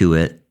newer to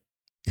it?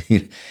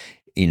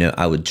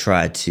 I would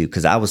try to,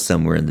 because I was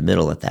somewhere in the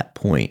middle at that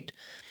point.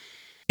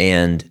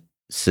 And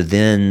so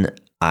then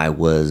I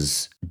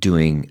was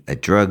doing a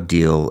drug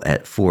deal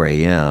at 4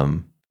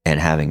 a.m. and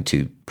having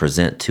to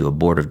present to a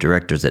board of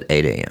directors at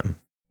 8 a.m.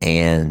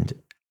 And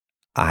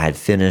I had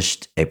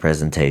finished a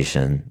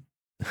presentation,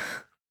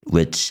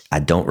 which I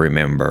don't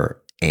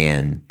remember.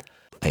 And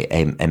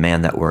a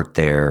man that worked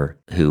there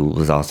who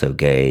was also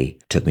gay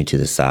took me to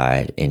the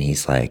side and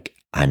he's like,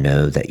 I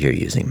know that you're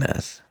using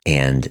meth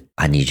and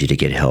I need you to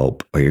get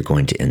help or you're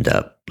going to end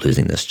up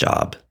losing this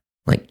job.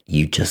 Like,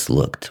 you just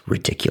looked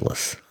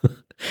ridiculous.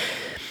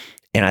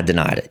 And I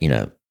denied it,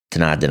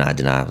 denied.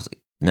 I was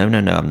like, no,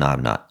 I'm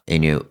not.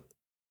 And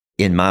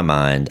in my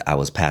mind, I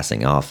was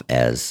passing off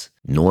as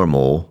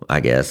normal,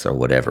 I guess, or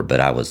whatever, but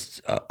I was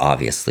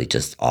obviously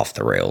just off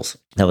the rails.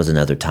 That was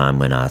another time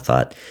when I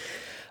thought,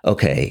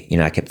 okay,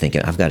 I kept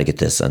thinking, I've got to get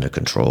this under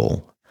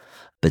control.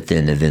 But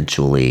then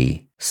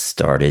eventually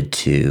started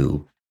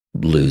to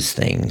lose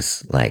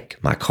things like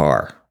my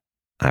car.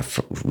 I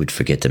would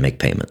forget to make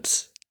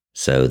payments.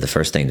 So the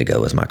first thing to go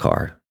was my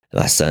car.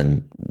 My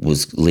son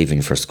was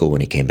leaving for school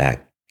when he came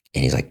back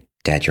and he's like,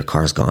 Dad, your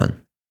car's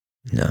gone.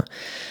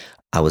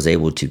 I was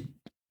able to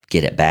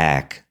get it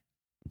back,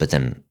 but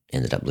then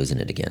ended up losing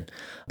it again.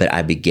 But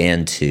I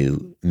began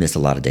to miss a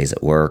lot of days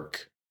at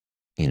work.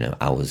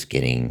 I was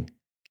getting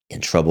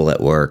in trouble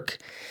at work.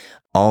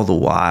 All the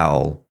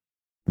while,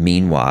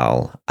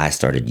 meanwhile, I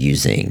started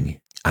using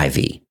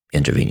IV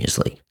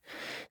intravenously.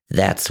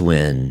 That's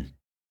when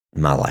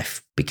my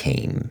life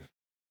became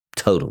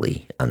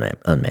totally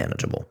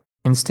unmanageable.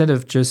 Instead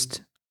of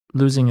just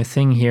losing a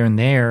thing here and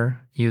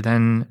there, you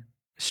then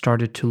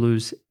started to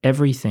lose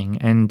everything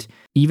and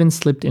even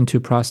slipped into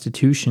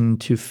prostitution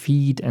to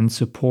feed and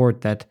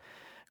support that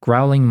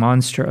growling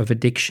monster of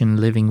addiction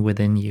living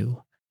within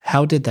you.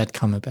 How did that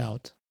come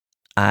about?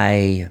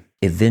 I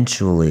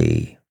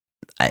eventually,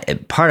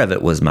 part of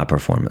it was my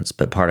performance,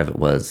 but part of it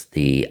was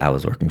I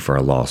was working for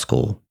a law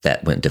school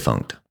that went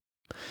defunct.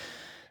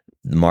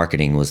 The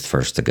marketing was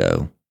first to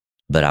go,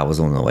 but I was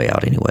on the way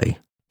out anyway.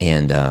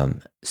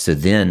 And so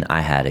then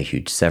I had a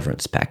huge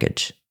severance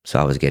package. So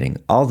I was getting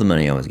all the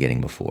money I was getting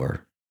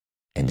before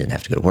and didn't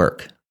have to go to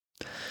work.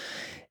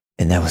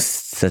 And that was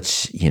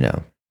such,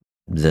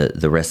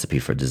 the recipe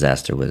for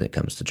disaster when it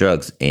comes to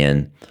drugs.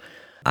 And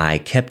I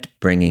kept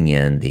bringing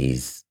in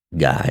these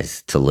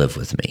guys to live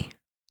with me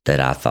that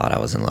I thought I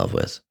was in love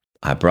with.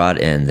 I brought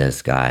in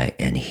this guy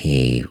and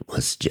he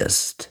was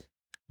just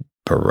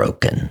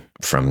broken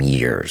from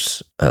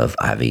years of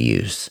IV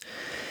use.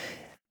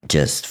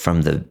 Just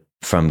from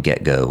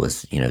get-go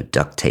was,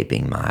 duct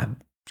taping my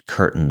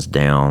curtains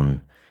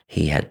down.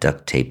 He had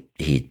duct tape.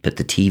 He put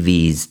the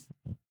TVs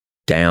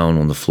down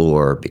on the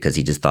floor because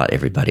he just thought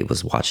everybody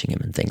was watching him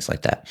and things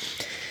like that.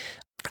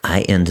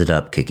 I ended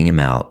up kicking him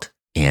out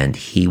and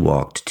he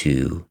walked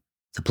to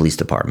the police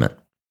department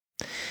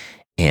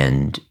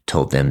and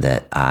told them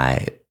that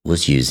I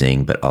was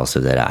using, but also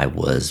that I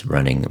was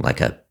running like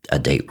a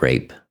date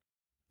rape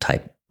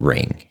type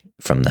ring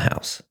from the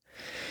house.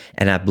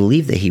 And I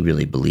believe that he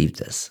really believed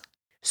this.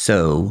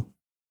 So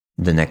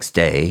the next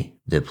day,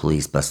 the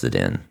police busted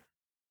in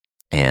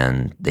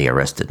and they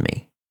arrested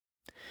me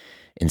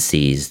and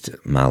seized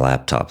my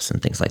laptops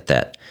and things like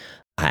that.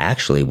 I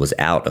actually was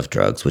out of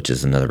drugs, which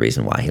is another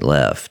reason why he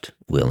left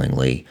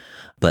willingly.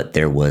 But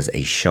there was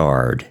a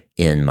shard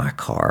in my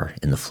car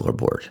in the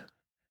floorboard.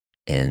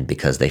 And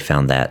because they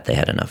found that, they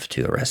had enough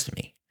to arrest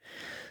me.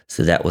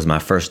 So that was my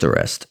first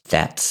arrest.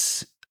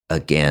 That's,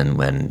 again,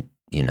 when,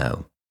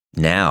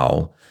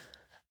 now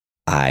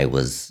I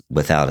was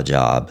without a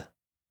job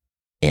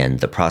and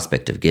the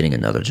prospect of getting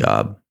another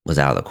job was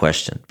out of the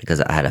question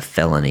because I had a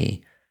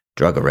felony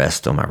drug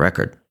arrest on my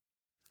record.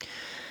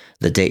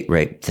 The date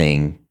rape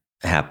thing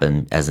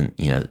happened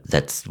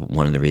that's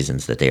one of the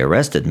reasons that they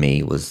arrested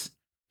me was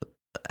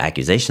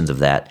accusations of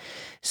that.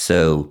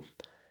 So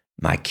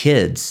my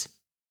kids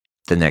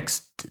the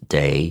next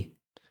day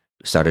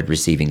started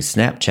receiving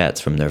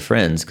Snapchats from their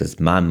friends because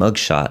my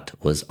mugshot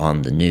was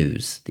on the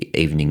news, the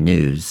evening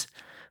news,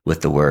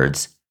 with the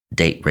words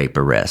date rape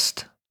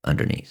arrest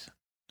underneath.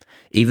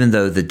 Even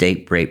though the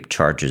date rape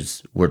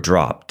charges were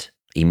dropped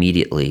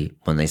immediately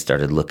when they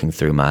started looking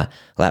through my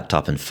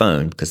laptop and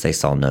phone, because they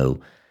saw no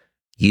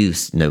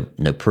use, no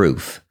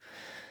proof,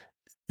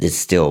 it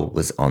still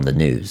was on the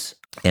news.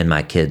 And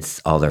my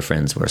kids, all their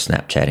friends were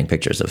Snapchatting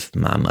pictures of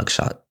my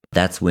mugshot.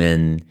 That's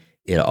when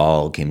it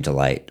all came to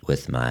light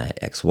with my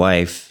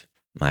ex-wife,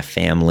 my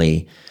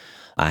family.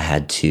 I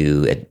had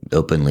to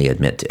openly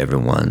admit to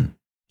everyone,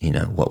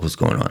 what was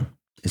going on.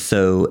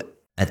 So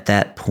at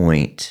that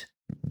point,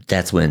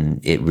 that's when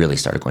it really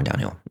started going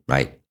downhill,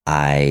 right?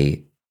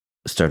 I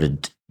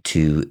started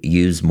to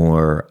use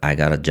more. I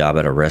got a job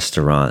at a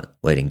restaurant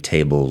waiting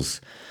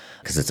tables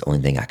because it's the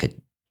only thing I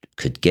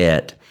could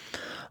get,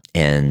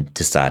 and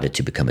decided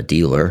to become a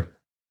dealer,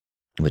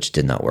 which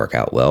did not work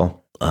out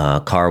well.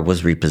 Car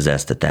was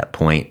repossessed at that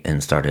point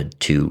and started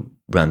to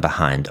run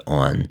behind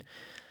on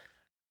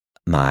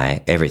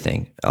my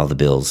everything, all the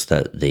bills,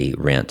 the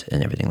rent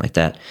and everything like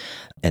that.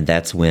 And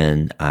that's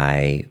when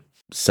I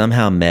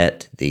somehow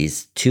met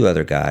these two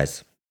other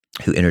guys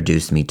who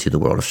introduced me to the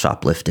world of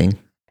shoplifting.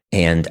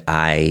 And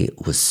I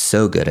was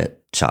so good at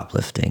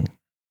shoplifting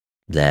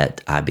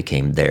that I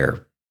became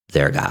their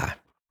guy,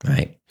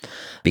 right?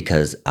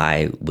 Because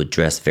I would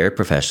dress very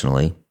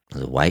professionally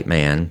as a white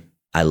man.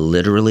 I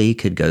literally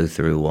could go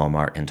through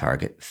Walmart and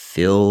Target,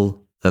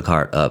 fill the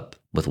cart up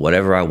with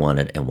whatever I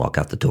wanted and walk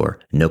out the door.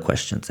 No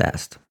questions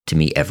asked to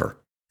me ever.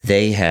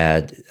 They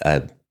had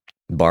a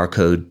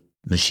barcode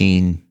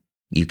machine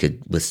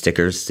with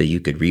stickers so you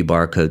could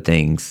rebarcode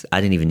things. I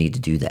didn't even need to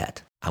do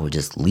that. I would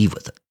just leave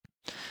with it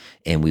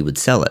and we would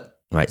sell it,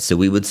 right? So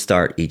we would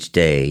start each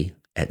day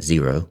at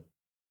zero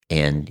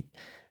and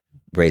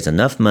raise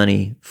enough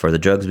money for the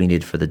drugs we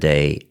needed for the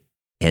day,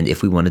 and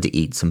if we wanted to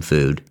eat some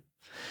food.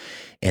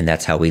 And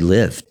that's how we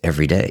lived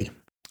every day.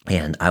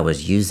 And I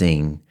was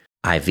using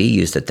IV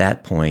use at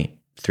that point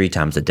 3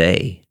 times a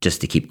day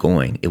just to keep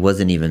going. It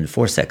wasn't even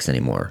for sex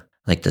anymore.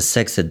 Like the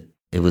sex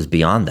it was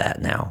beyond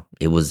that now.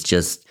 It was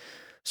just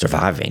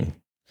surviving,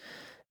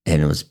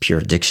 and it was pure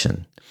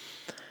addiction.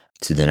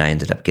 So then I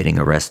ended up getting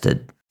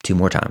arrested 2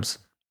 more times.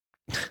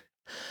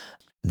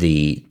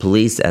 The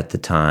police at the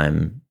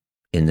time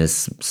in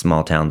this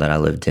small town that I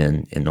lived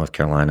in North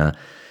Carolina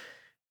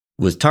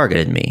was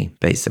targeted me,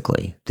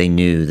 basically. They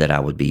knew that I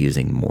would be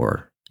using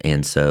more.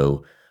 And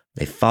so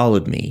they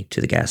followed me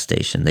to the gas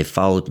station. They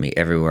followed me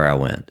everywhere I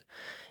went.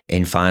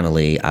 And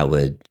finally, I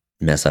would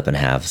mess up and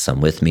have some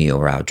with me,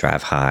 or I would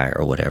drive high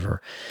or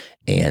whatever.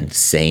 And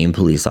same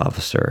police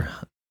officer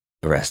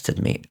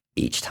arrested me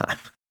each time.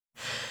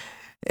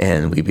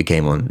 And we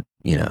became on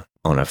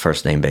a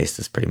first name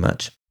basis pretty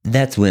much.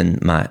 That's when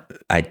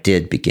I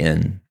did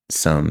begin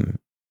some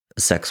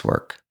sex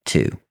work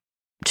too,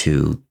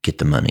 to get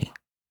the money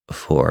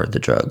for the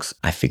drugs.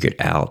 I figured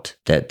out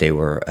that they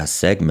were a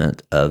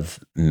segment of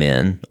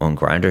men on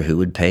Grindr who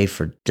would pay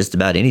for just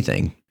about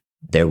anything.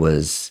 There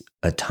was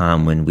a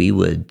time when we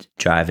would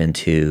drive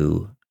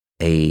into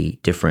a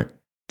different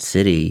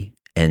city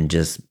and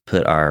just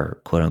put our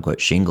quote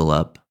unquote shingle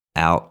up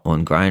out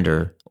on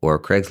Grindr or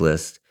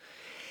Craigslist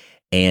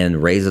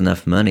and raise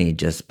enough money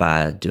just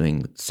by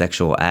doing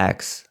sexual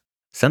acts.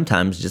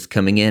 Sometimes just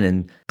coming in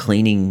and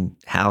cleaning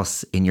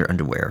house in your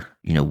underwear,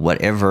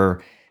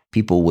 whatever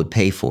people would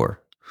pay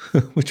for,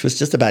 which was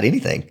just about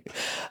anything.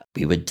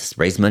 We would just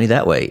raise money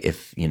that way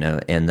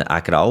and I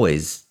could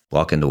always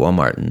walk into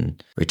Walmart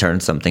and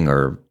return something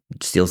or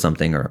steal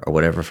something or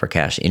whatever for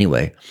cash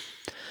anyway.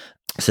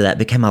 So that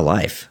became my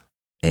life.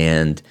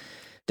 And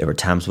there were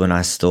times when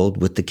I stole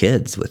with the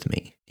kids with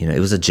me. It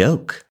was a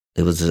joke.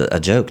 It was a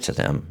joke to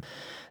them.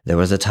 There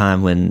was a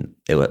time when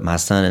my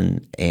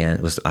son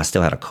I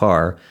still had a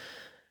car.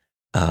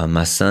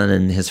 My son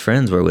and his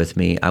friends were with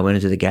me. I went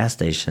into the gas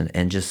station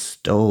and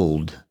just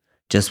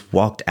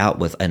walked out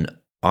with an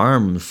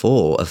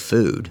armful of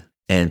food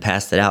and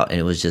passed it out. And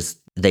it was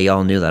just, they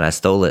all knew that I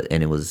stole it,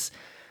 and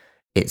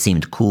it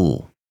seemed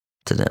cool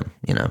to them,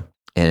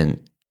 and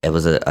it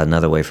was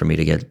another way for me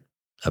to get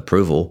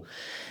approval.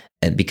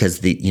 And because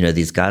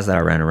these guys that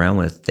I ran around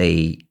with,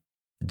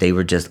 they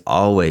were just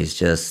always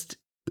just,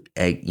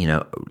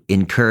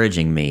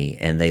 encouraging me,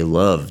 and they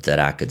loved that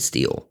I could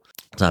steal.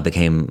 So I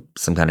became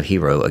some kind of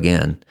hero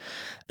again.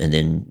 And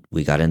then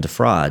we got into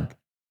fraud,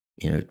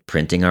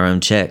 printing our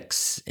own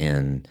checks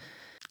and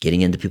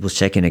getting into people's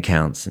checking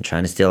accounts and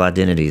trying to steal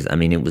identities. I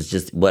mean, it was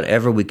just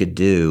whatever we could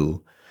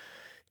do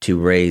to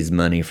raise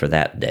money for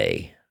that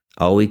day.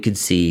 All we could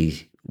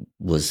see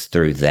was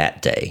through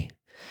that day.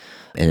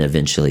 And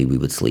eventually we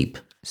would sleep.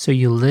 So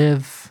you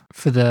live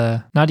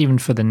not even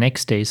for the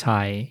next day's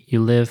high, you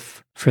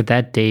live for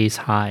that day's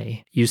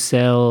high. You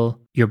sell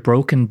your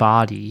broken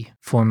body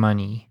for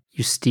money.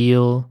 You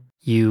steal,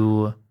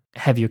 you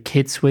have your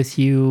kids with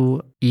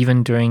you,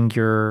 even during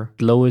your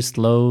lowest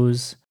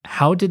lows.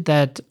 How did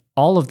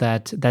all of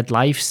that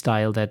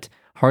lifestyle, that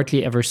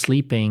hardly ever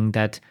sleeping,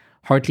 that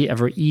hardly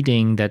ever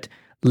eating, that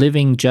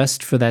living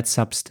just for that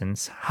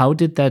substance, how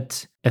did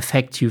that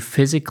affect you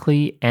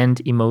physically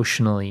and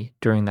emotionally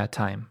during that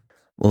time?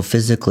 Well,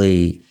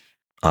 physically,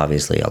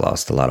 obviously, I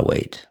lost a lot of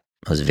weight.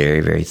 I was very,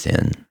 very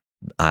thin.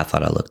 I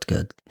thought I looked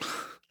good.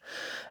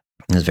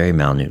 I was very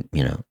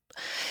malnourished,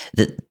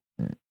 The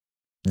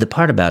the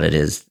part about it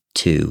is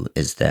too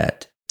is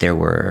that there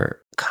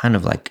were kind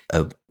of like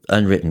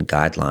unwritten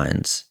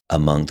guidelines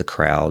among the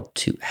crowd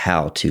to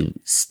how to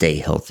stay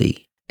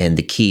healthy, and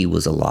the key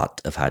was a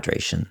lot of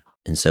hydration.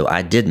 And so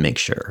I did make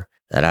sure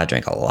that I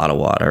drank a lot of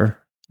water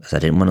because I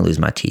didn't want to lose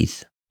my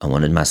teeth. I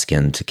wanted my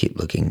skin to keep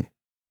looking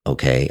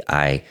okay.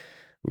 I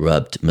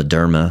rubbed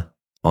Mederma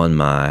on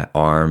my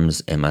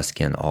arms and my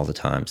skin all the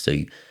time. So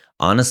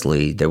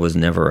honestly, there was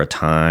never a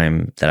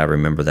time that I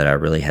remember that I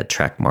really had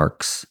track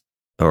marks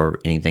or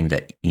anything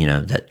that,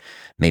 that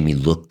made me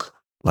look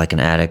like an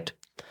addict.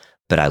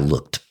 But I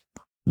looked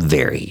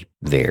very,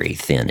 very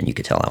thin, and you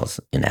could tell I was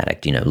an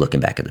addict, looking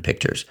back at the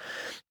pictures.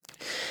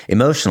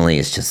 Emotionally,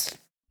 it's just,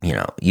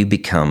 you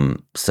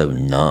become so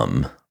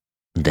numb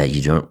that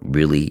you don't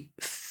really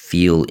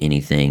feel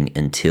anything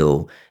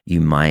until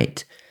you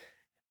might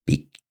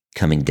be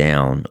coming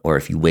down, or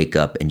if you wake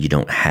up and you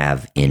don't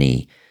have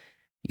any,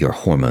 your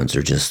hormones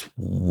are just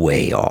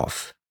way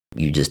off.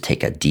 You just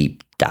take a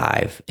deep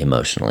dive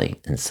emotionally.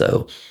 And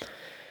so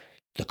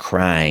the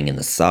crying and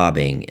the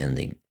sobbing and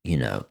the,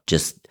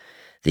 just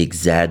the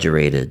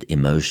exaggerated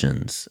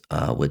emotions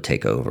would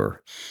take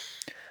over.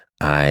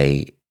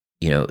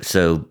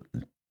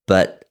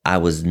 But I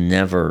was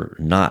never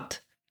not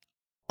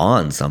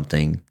on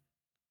something,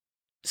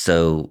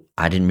 so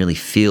I didn't really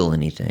feel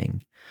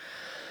anything.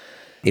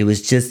 It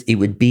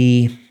would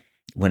be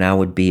when I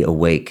would be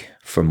awake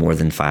for more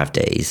than 5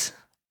 days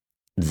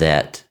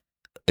that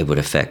it would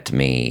affect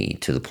me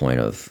to the point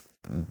of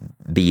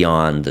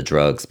beyond the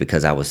drugs,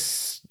 because I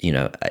was,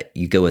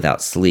 you go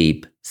without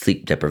sleep.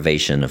 Sleep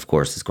deprivation, of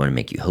course, is going to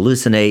make you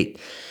hallucinate.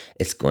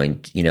 It's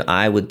going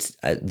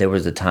to, there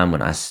was a time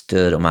when I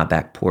stood on my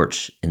back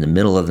porch in the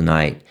middle of the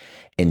night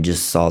and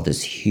just saw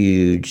this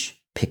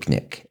huge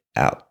picnic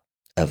out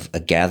of a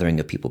gathering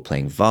of people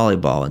playing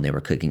volleyball, and they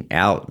were cooking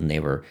out and they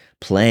were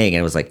playing. And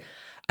it was like,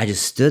 I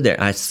just stood there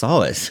and I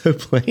saw it so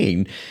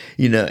plain,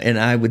 and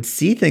I would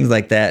see things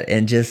like that.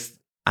 And just,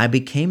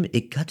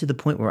 it got to the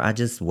point where I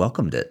just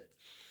welcomed it.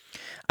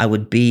 I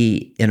would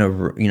be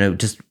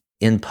just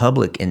in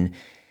public, and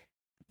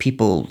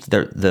people,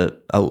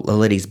 a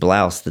lady's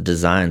blouse, the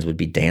designs would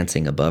be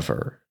dancing above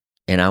her.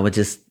 And I would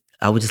just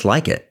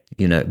like it,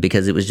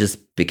 because it was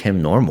just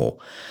became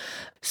normal.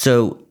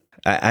 So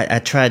I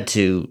tried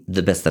to,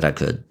 the best that I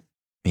could,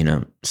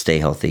 stay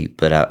healthy,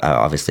 but I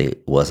obviously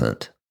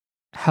wasn't.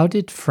 How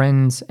did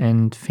friends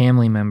and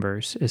family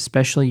members,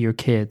 especially your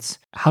kids,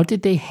 how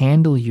did they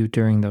handle you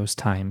during those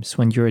times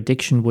when your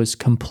addiction was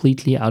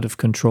completely out of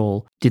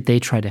control? Did they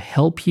try to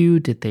help you?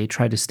 Did they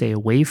try to stay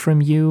away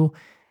from you?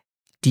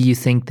 Do you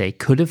think they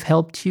could have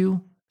helped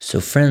you? So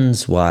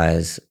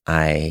friends-wise,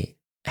 I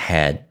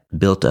had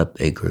built up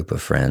a group of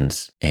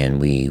friends,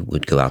 and we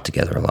would go out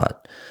together a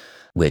lot,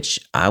 which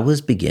I was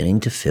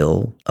beginning to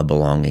feel a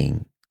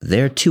belonging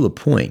there to a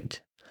point.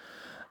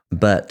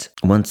 But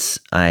once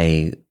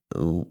I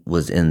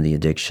was in the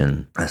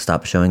addiction, I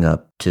stopped showing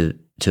up to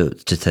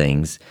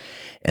things.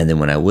 And then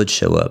when I would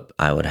show up,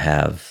 I would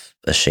have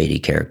a shady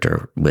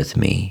character with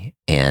me,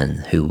 and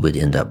who would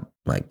end up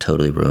like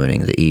totally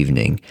ruining the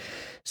evening.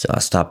 So I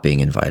stopped being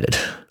invited.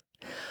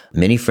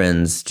 Many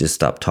friends just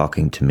stopped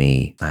talking to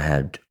me. I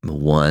had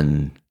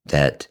one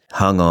that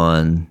hung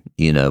on,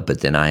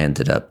 but then I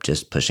ended up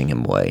just pushing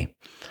him away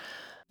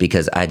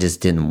because I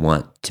just didn't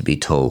want to be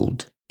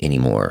told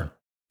anymore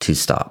to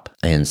stop.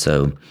 And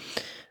so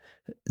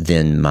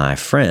then my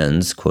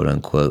friends, quote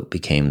unquote,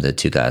 became the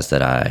two guys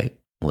that I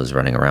was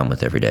running around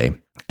with every day.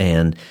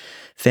 And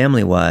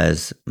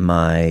family-wise,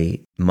 my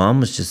mom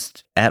was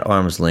just at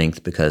arm's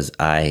length because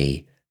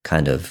I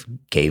kind of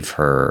gave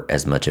her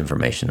as much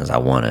information as I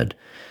wanted.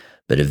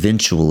 But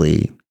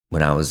eventually,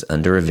 when I was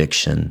under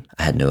eviction,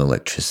 I had no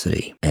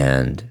electricity.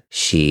 And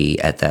she,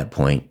 at that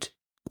point,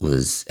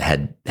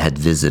 had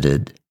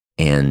visited,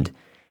 and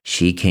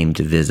she came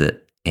to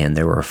visit, and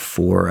there were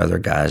 4 other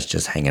guys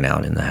just hanging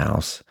out in the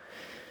house.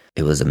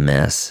 It was a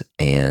mess,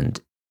 and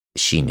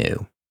she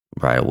knew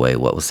right away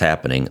what was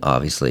happening,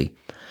 obviously.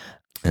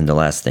 And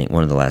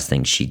one of the last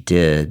things she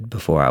did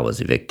before I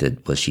was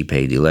evicted was she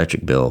paid the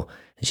electric bill.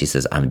 And she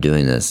says, "I'm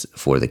doing this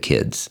for the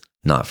kids,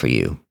 not for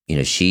you."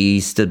 She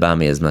stood by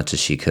me as much as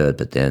she could,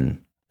 but then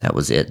that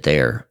was it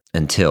there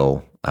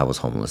until I was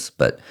homeless.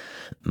 But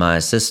my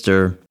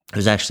sister,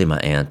 who's actually my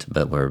aunt,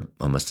 but we're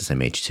almost the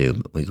same age too,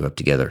 but we grew up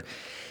together,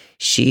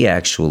 she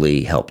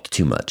actually helped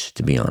too much,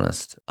 to be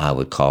honest. I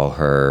would call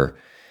her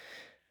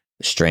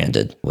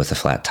stranded with a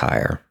flat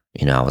tire.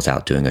 I was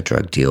out doing a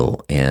drug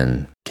deal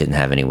and didn't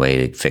have any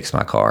way to fix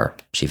my car.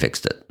 She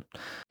fixed it.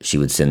 She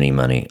would send me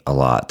money a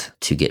lot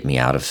to get me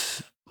out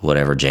of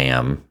whatever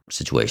jam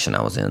situation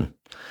I was in.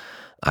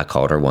 I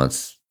called her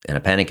once in a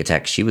panic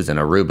attack. She was in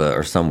Aruba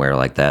or somewhere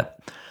like that.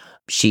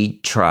 She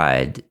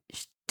tried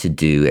to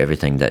do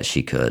everything that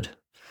she could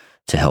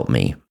to help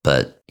me.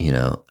 But,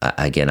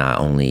 I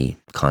only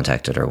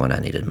contacted her when I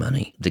needed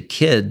money. The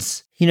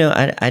kids,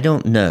 I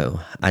don't know.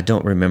 I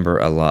don't remember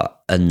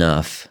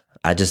enough.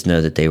 I just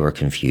know that they were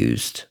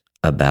confused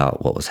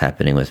about what was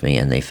happening with me,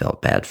 and they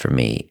felt bad for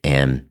me.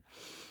 And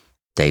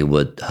they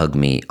would hug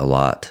me a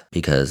lot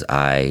because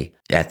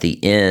at the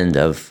end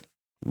of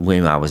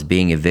when I was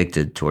being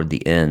evicted toward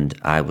the end,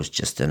 I was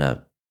just in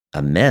a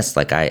mess.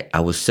 Like I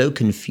was so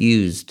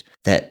confused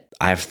that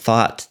I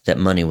thought that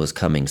money was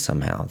coming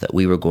somehow, that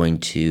we were going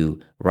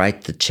to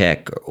write the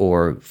check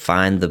or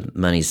find the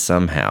money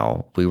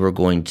somehow. We were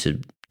going to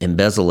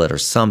embezzle it or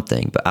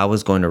something, but I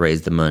was going to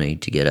raise the money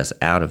to get us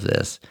out of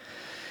this.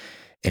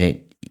 And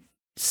it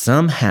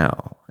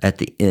somehow at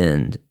the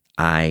end,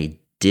 I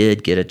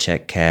did get a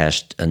check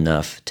cashed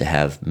enough to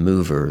have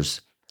movers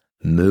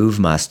move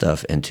my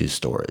stuff into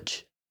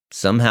storage.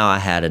 Somehow I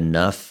had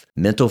enough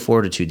mental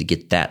fortitude to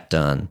get that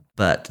done,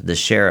 but the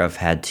sheriff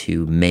had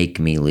to make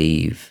me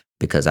leave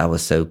because I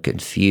was so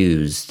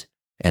confused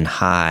and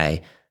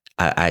high.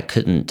 I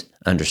couldn't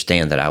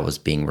understand that I was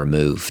being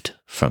removed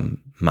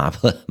from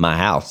my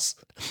house.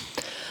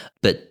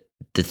 But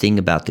the thing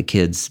about the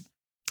kids,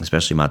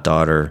 especially my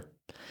daughter,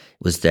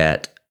 was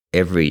that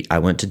I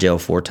went to jail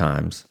 4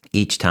 times.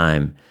 Each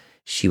time,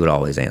 she would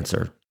always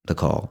answer the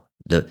call.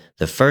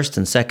 The first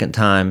and second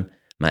time,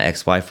 my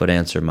ex-wife would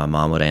answer, my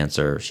mom would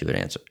answer, she would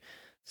answer.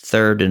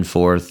 Third and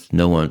fourth,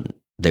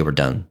 they were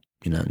done.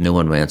 No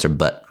one would answer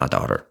but my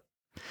daughter.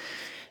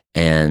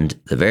 And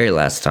the very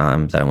last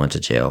time that I went to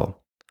jail,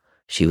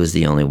 she was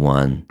the only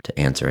one to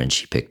answer, and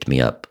she picked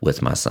me up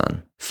with my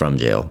son from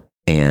jail.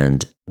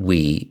 And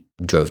we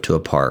drove to a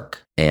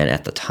park. And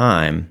at the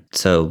time,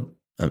 so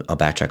I'll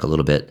backtrack a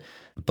little bit.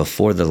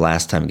 Before the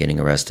last time getting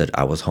arrested,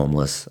 I was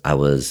homeless.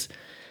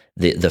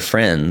 The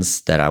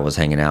friends that I was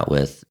hanging out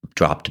with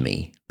dropped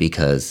me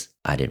because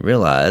I didn't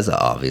realize,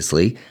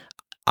 obviously,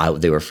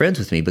 they were friends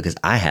with me because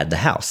I had the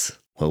house.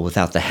 Well,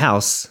 without the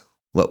house,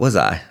 what was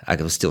I? I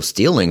was still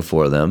stealing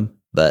for them,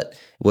 but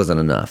it wasn't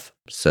enough.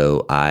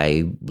 So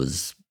I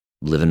was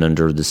living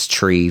under this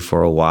tree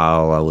for a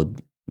while. I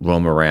would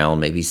roam around,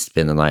 maybe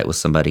spend the night with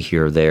somebody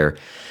here or there.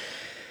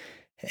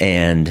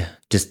 And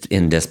just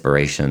in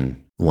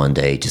desperation, one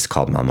day just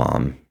called my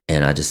mom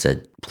and I just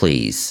said,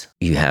 please,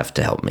 you have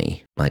to help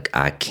me. Like,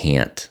 I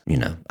can't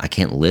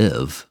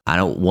live. I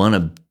don't want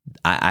to,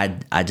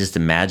 I just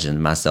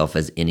imagined myself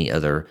as any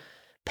other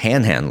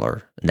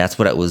panhandler. And that's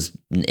what it was.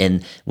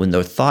 And when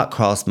the thought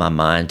crossed my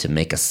mind to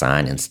make a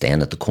sign and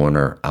stand at the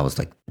corner, I was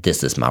like,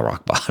 this is my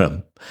rock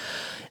bottom.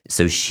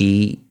 So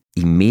she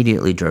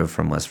immediately drove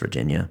from West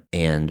Virginia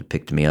and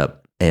picked me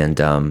up. And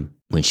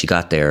when she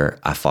got there,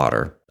 I fought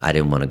her. I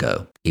didn't want to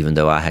go, even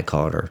though I had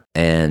called her.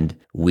 And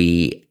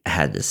we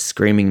had this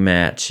screaming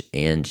match.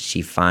 And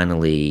she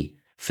finally,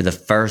 for the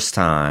first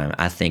time,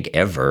 I think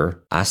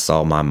ever, I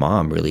saw my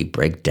mom really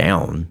break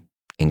down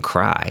and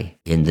cry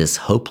in this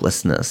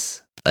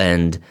hopelessness.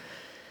 And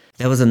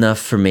that was enough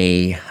for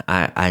me.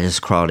 I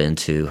just crawled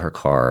into her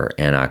car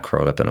and I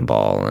curled up in a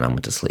ball and I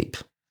went to sleep.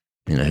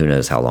 Who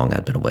knows how long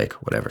I'd been awake or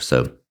whatever.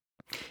 So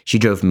she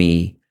drove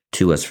me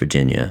to West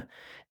Virginia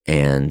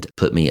and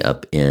put me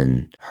up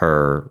in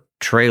her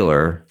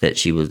trailer that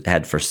she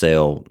had for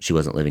sale. She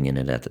wasn't living in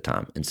it at the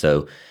time. And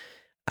so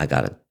I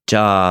got a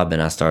job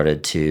and I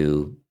started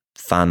to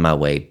find my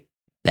way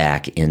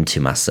back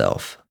into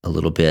myself a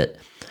little bit.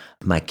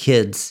 My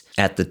kids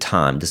at the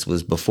time, this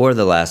was before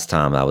the last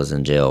time I was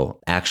in jail.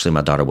 Actually,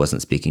 my daughter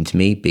wasn't speaking to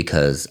me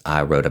because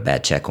I wrote a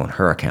bad check on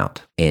her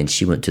account. And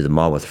she went to the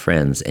mall with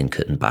friends and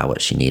couldn't buy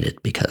what she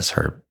needed because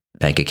her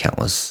bank account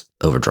was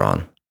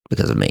overdrawn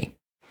because of me.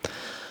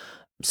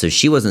 So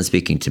she wasn't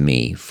speaking to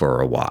me for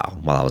a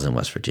while I was in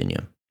West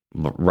Virginia,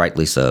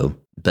 rightly so.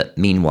 But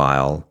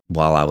meanwhile,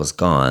 while I was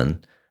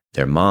gone,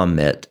 their mom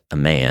met a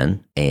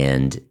man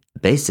and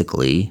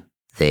basically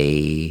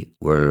they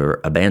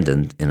were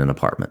abandoned in an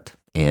apartment.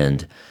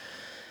 And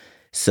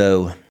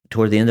so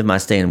toward the end of my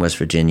stay in West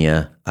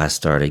Virginia, I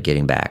started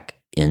getting back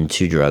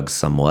into drugs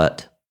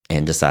somewhat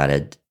and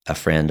a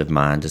friend of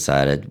mine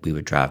decided we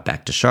would drive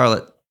back to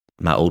Charlotte.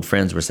 My old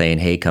friends were saying,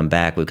 hey, come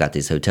back. We've got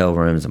these hotel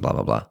rooms and blah,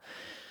 blah, blah.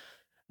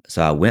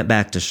 So I went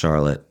back to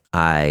Charlotte.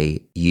 I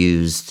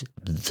used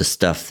the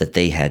stuff that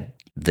they had,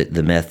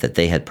 the meth that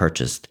they had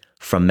purchased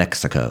from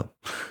Mexico.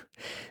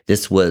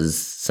 This was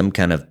some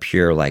kind of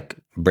pure, like,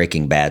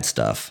 Breaking Bad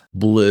stuff.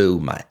 Blew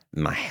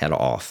my head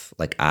off.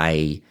 Like,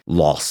 I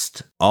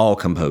lost all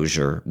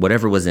composure.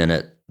 Whatever was in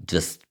it,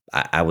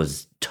 I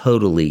was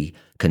totally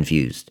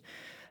confused.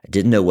 I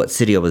didn't know what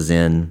city I was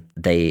in.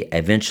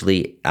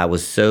 I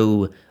was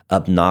so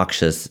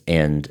obnoxious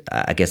and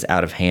I guess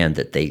out of hand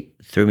that they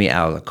threw me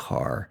out of the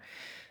car.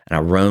 And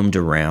I roamed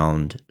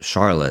around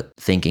Charlotte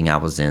thinking I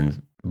was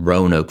in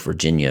Roanoke,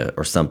 Virginia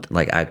or something.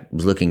 Like, I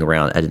was looking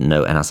around, I didn't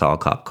know, and I saw a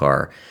cop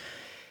car.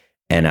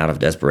 And out of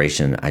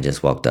desperation, I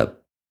just walked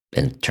up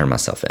and turned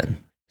myself in.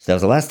 So that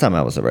was the last time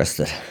I was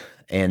arrested.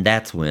 And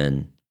that's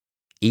when,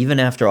 even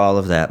after all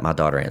of that, my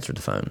daughter answered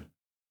the phone.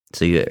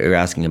 So you're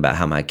asking about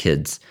how my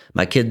kids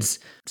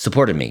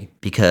supported me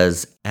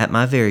because at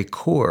my very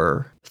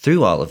core,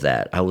 through all of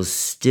that, I was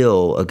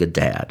still a good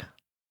dad.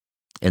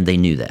 And they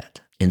knew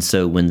that. And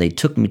so when they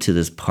took me to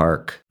this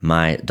park,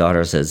 my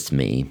daughter says to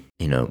me,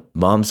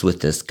 Mom's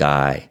with this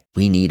guy.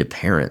 We need a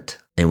parent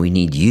and we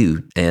need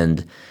you.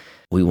 And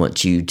we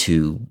want you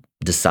to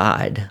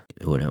decide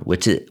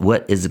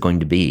What is it going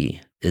to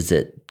be? Is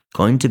it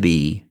going to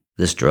be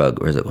this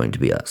drug, or is it going to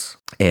be us?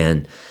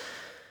 And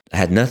I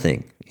had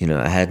nothing,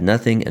 I had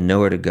nothing and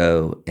nowhere to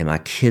go, and my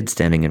kid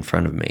standing in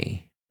front of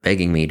me,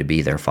 begging me to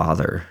be their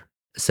father.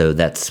 So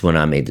that's when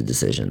I made the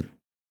decision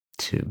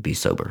to be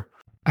sober.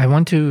 I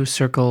want to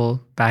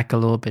circle back a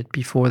little bit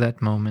before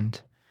that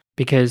moment,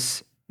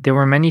 because there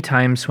were many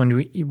times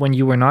when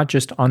you were not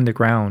just on the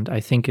ground. I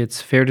think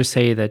it's fair to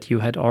say that you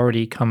had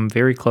already come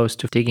very close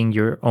to digging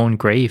your own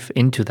grave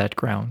into that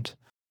ground.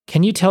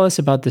 Can you tell us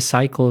about the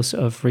cycles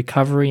of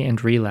recovery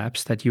and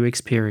relapse that you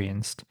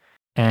experienced,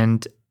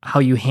 and how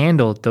you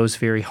handled those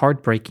very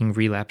heartbreaking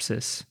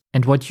relapses,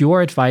 and what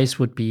your advice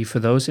would be for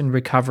those in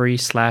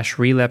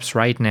recovery/relapse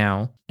right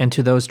now, and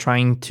to those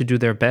trying to do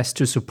their best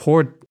to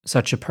support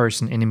such a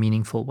person in a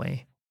meaningful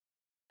way?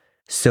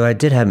 So I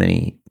did have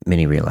many,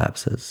 many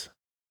relapses.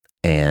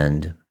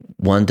 And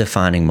one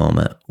defining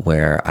moment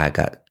where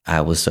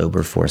I was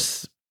sober for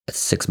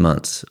 6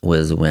 months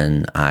was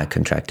when I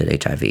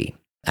contracted HIV.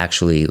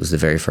 Actually, it was the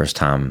very first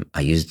time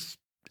I used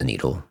the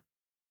needle.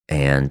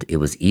 And it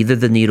was either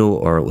the needle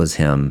or it was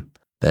him.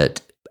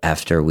 But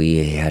after we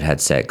had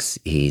sex,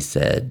 he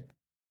said,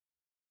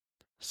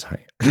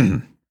 sorry.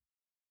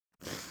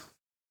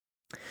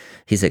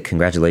 He said,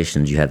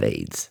 "Congratulations, you have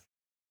AIDS."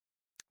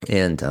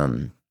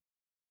 And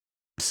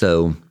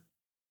so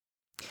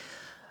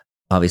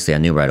obviously I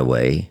knew right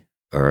away,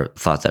 or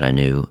thought that I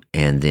knew.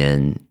 And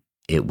then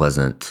it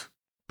wasn't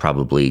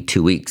probably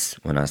 2 weeks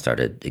when I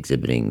started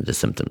exhibiting the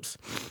symptoms.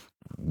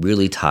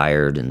 Really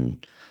tired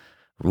and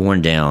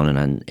worn down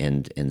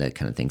and that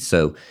kind of thing.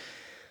 So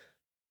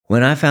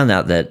when I found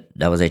out that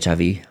I was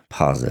HIV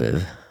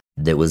positive,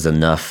 there was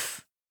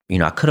enough,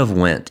 I could have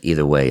went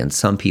either way. And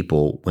some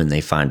people, when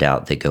they find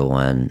out, they go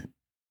on,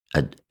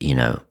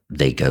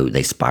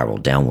 they spiral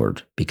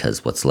downward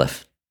because what's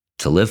left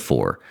to live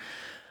for.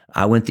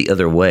 I went the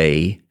other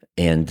way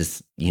and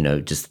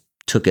just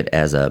took it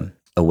as a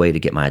way to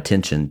get my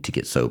attention to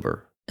get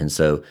sober. And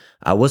so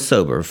I was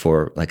sober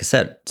for, like I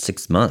said,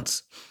 6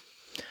 months.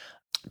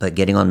 But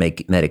getting on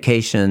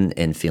medication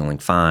and feeling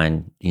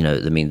fine,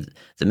 the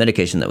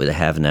medication that we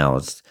have now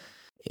is,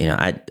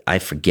 I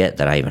forget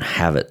that I even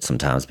have it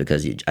sometimes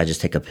because I just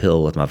take a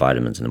pill with my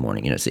vitamins in the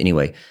morning, So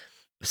anyway,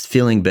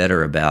 feeling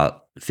better and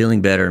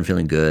feeling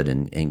good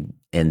and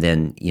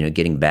then,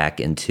 getting back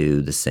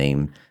into the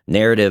same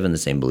narrative and the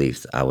same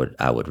beliefs, I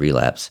would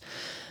relapse.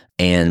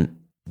 And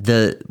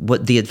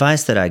the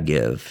advice that I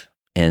give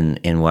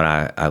and what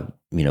I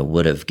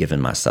would have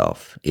given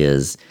myself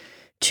is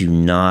to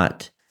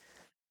not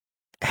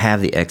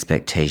have the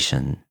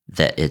expectation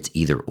that it's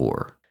either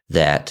or,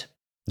 that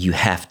you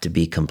have to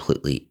be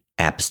completely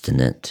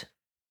abstinent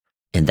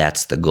and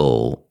that's the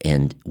goal.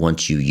 And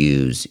once you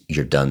use,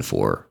 you're done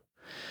for.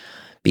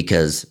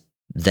 Because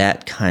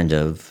that kind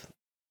of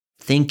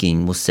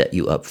thinking will set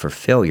you up for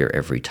failure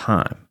every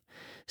time.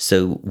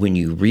 So when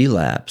you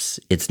relapse,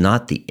 it's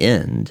not the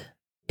end.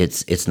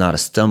 It's not a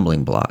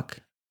stumbling block.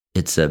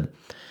 It's a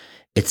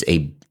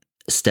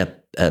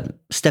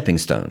stepping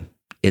stone.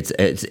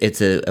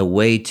 It's a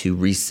way to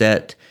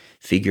reset,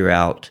 figure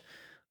out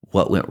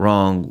what went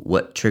wrong,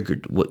 what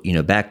triggered,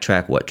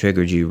 backtrack, what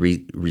triggered you,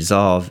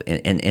 resolve,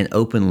 and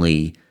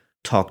openly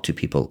talk to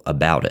people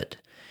about it.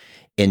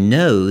 And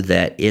know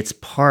that it's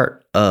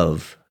part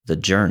of the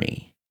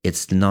journey.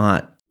 It's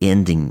not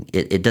ending.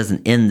 It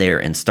doesn't end there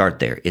and start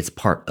there. It's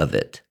part of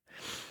it.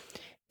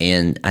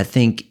 And I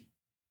think,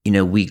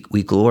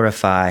 we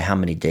glorify how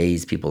many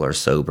days people are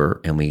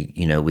sober, and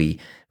we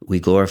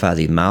glorify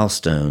the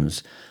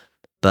milestones.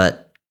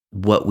 But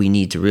what we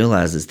need to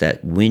realize is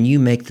that when you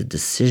make the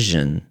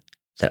decision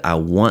that I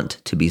want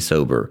to be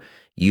sober,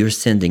 you're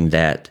sending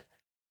that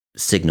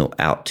signal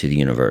out to the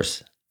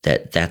universe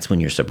that that's when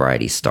your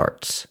sobriety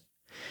starts.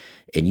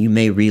 And you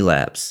may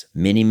relapse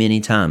many,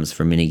 many times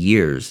for many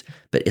years,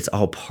 but it's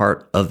all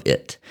part of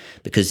it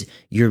because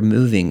you're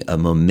moving a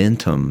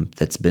momentum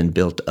that's been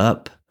built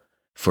up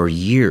for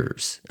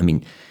years. I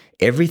mean,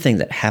 everything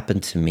that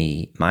happened to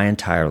me my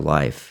entire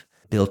life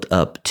built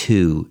up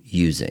to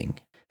using.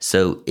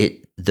 So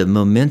the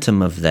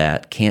momentum of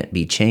that can't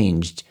be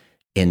changed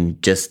in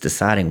just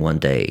deciding one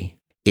day.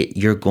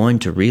 You're going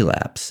to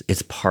relapse.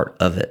 It's part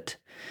of it.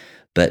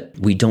 But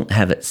we don't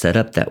have it set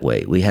up that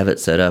way. We have it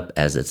set up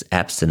as it's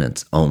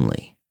abstinence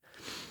only.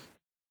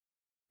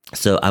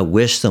 So I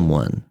wish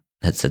someone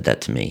had said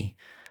that to me.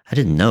 I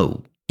didn't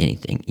know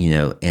anything,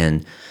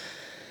 and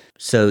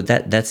so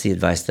that's the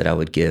advice that I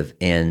would give.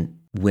 And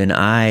when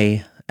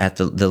at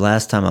the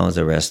last time I was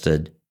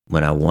arrested,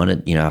 when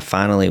I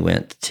finally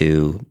went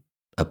to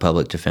a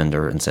public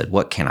defender and said,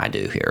 "What can I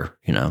do here?"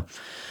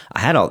 I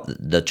had all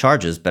the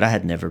charges, but I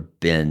had never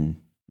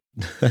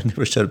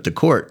showed up to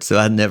court, so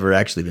I'd never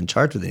actually been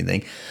charged with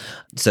anything.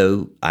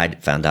 So I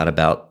found out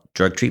about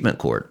drug treatment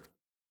court.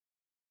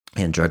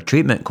 And drug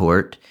treatment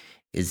court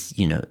is,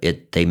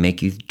 they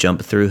make you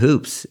jump through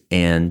hoops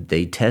and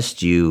they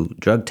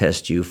drug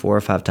test you 4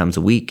 or 5 times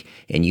a week,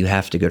 and you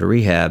have to go to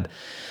rehab.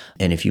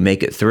 And if you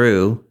make it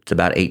through, it's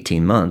about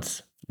 18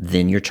 months,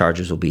 then your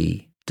charges will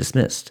be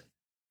dismissed.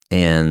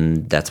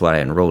 and that's what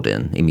I enrolled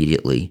in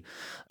immediately.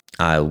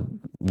 I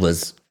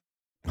was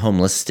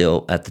homeless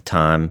still at the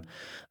time.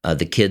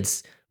 The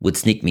kids would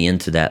sneak me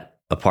into that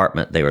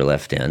apartment they were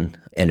left in,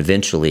 and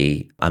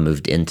eventually I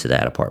moved into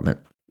that apartment.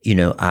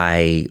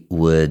 I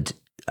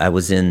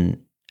was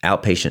in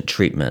outpatient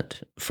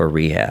treatment for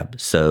rehab.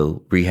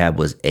 So rehab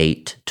was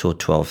 8 till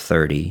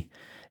 12:30,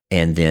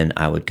 and then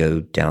I would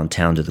go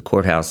downtown to the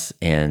courthouse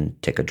and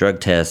take a drug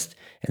test,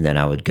 and then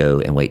I would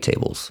go and wait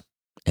tables.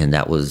 And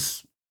that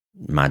was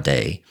my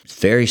day.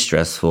 Very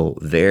stressful,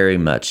 very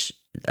much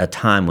a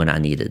time when I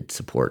needed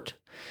support.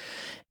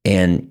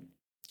 And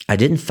I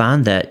didn't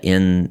find that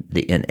in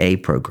the NA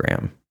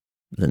program,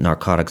 the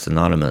Narcotics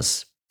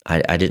Anonymous.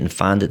 I didn't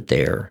find it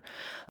there.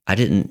 I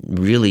didn't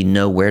really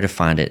know where to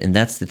find it. And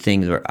that's the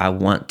thing where I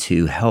want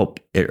to help,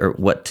 or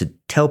what to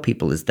tell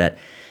people, is that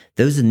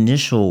those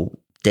initial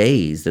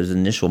days, those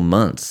initial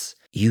months,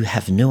 you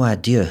have no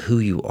idea who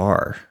you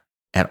are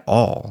at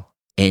all.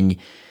 And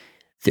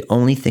the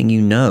only thing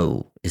you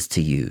know is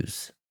to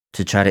use,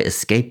 to try to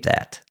escape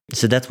that.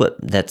 So that's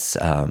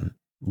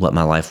what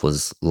my life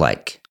was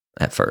like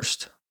at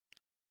first.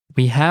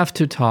 We have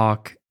to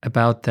talk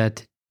about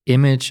that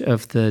image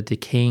of the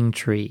decaying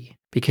tree,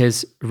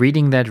 because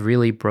reading that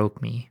really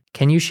broke me.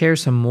 Can you share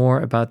some more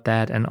about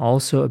that, and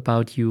also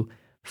about you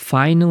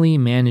finally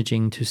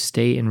managing to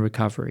stay in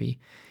recovery?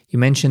 You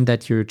mentioned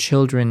that your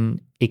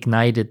children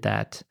ignited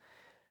that.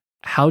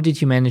 How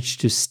did you manage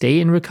to stay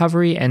in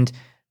recovery, and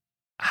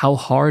how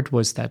hard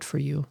was that for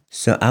you?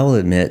 So I will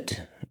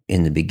admit,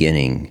 in the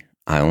beginning,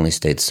 I only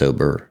stayed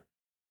sober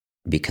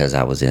because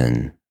I was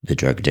in the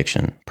drug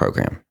addiction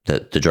program, the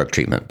drug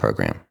treatment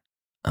program.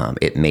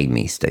 It made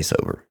me stay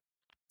sober.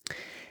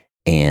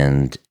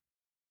 And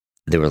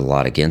there was a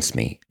lot against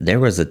me. There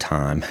was a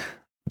time,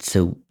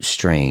 so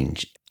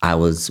strange, I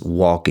was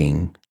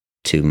walking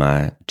to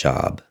my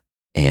job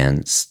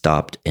and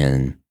stopped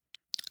in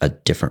a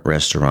different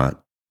restaurant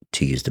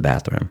to use the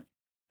bathroom.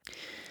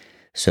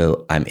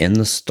 So I'm in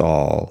the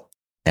stall,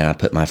 and I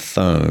put my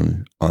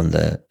phone on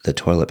the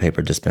toilet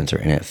paper dispenser,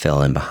 and it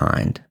fell in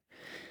behind.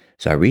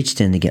 So I reached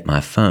in to get my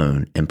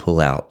phone and pull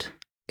out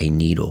a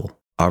needle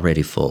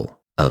already full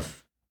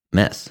of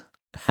meth.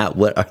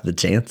 What are the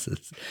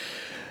chances?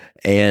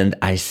 And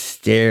I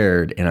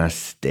stared and I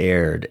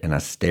stared and I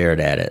stared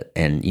at it.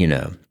 And,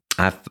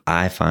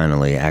 I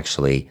finally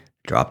actually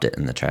dropped it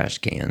in the trash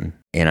can.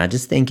 And I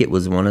just think it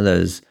was one of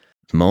those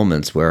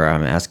moments where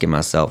I'm asking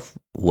myself,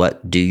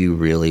 what do you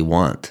really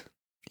want?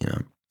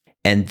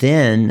 And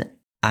then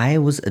I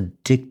was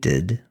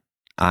addicted.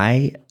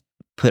 I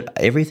put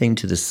everything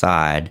to the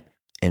side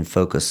and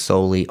focused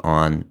solely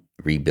on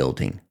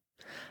rebuilding.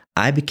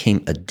 I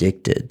became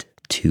addicted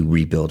to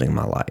rebuilding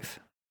my life.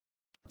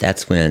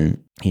 That's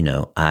when,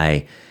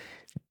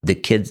 the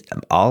kids,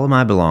 all of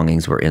my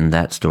belongings were in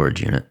that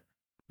storage unit.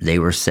 They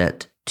were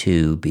set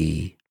to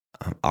be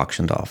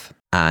auctioned off.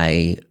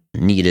 I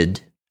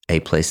needed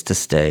a place to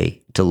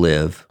stay, to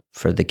live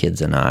for the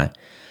kids and I.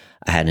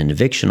 I had an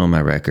eviction on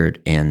my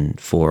record and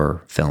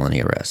 4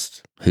 felony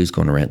arrests. Who's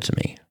going to rent to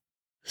me?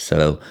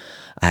 So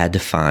I had to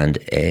find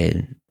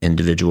an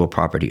individual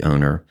property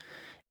owner.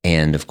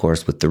 And of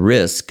course, with the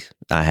risk,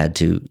 I had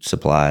to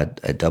supply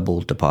a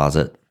double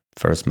deposit,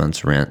 first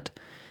month's rent,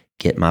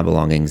 get my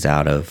belongings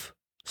out of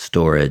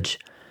storage,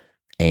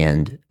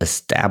 and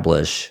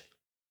establish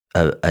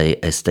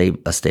a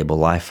stable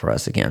life for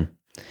us again.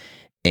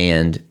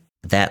 And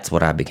that's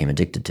what I became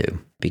addicted to,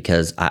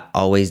 because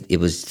it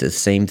was the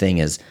same thing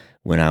as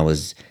when I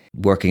was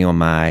working on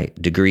my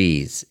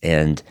degrees,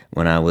 and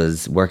when I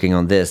was working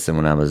on this, and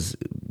when I was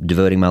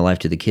devoting my life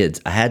to the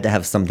kids. I had to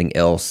have something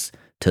else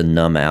to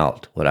numb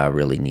out what I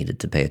really needed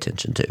to pay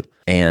attention to.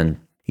 And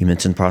you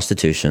mentioned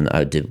prostitution.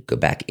 I did go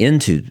back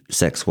into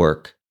sex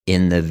work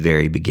in the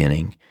very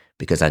beginning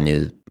because I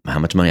knew how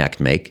much money I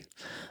could make.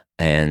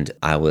 And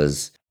I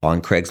was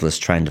on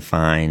Craigslist trying to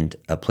find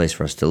a place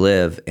for us to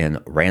live,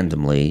 and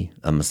randomly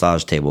a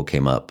massage table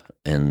came up,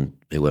 and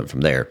it went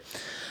from there.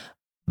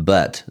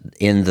 But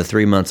in the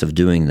 3 months of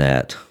doing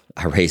that,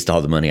 I raised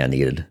all the money I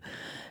needed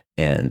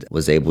and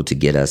was able to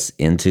get us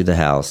into the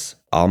house,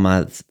 all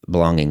my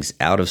belongings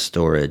out of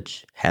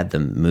storage, had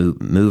them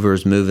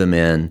movers move them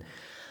in,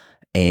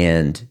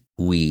 and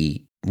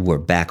we were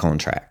back on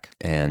track.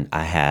 And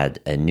I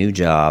had a new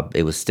job.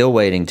 It was still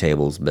waiting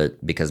tables,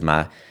 but because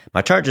my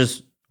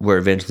charges were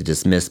eventually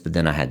dismissed, but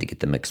then I had to get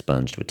them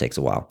expunged, which takes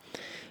a while.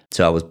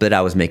 So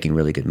I was making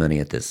really good money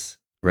at this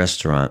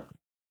restaurant,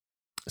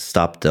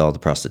 stopped all the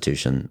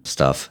prostitution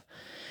stuff.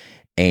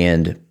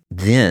 And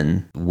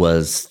then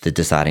was the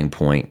deciding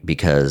point,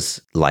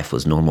 because life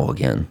was normal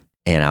again.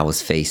 And I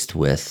was faced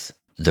with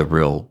the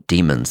real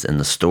demons and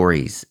the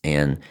stories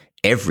and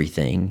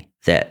everything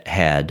that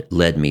had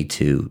led me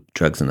to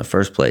drugs in the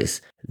first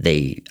place.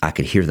 I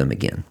could hear them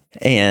again.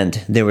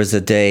 And there was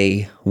a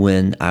day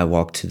when I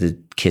walked to the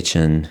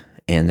kitchen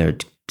and their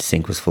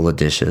sink was full of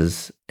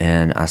dishes,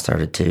 and I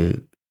started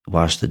to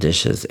wash the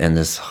dishes, and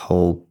this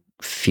whole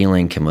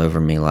feeling came over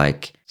me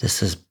like,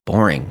 this is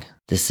boring.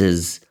 This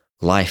is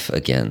life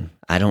again.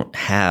 I don't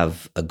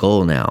have a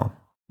goal now.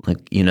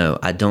 Like,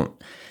 I don't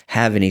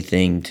have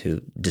anything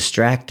to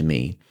distract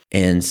me.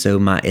 And so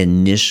my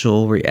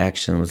initial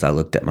reaction was I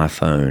looked at my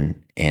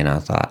phone and I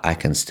thought, I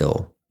can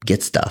still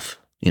get stuff.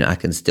 I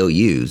can still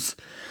use.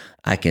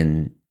 I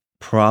can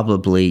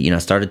probably, I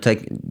started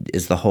taking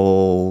is the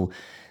whole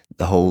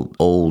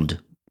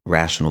old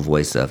rational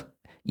voice of,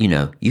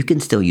 you can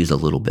still use a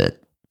little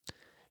bit.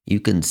 You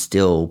can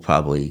still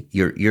probably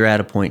you're at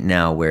a point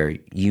now where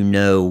you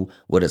know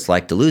what it's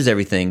like to lose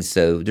everything,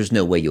 so there's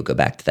no way you'll go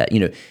back to that.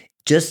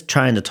 Just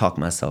trying to talk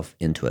myself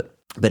into it.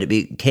 But it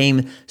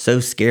became so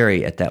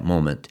scary at that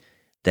moment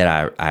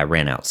that I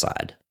ran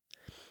outside.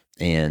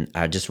 And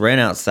I just ran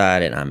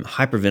outside and I'm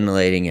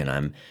hyperventilating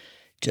and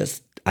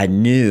I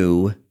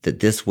knew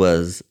that this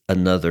was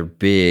another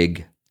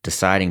big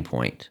deciding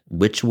point.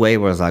 Which way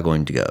was I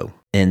going to go?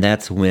 And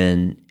that's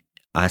when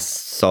I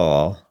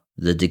saw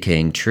the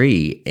decaying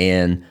tree,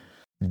 and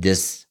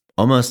this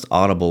almost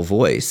audible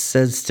voice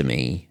says to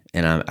me,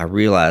 and I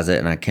realize it,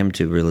 and I came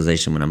to a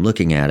realization when I'm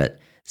looking at it,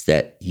 is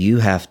that you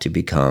have to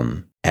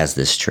become as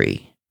this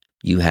tree.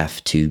 You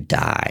have to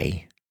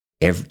die.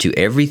 To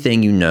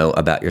everything you know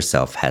about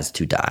yourself has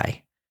to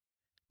die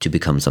to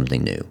become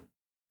something new.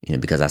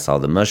 Because I saw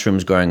the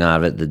mushrooms growing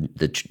out of it,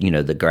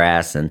 the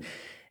grass, and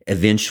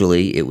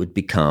eventually it would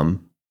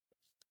become,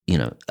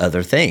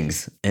 other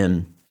things.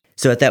 And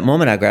so at that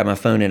moment, I grabbed my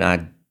phone and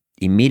I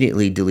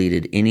immediately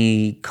deleted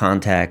any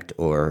contact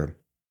or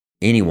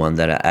anyone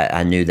that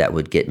I knew that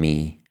would get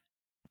me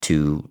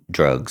to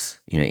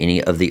drugs.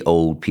 Any of the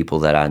old people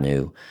that I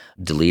knew,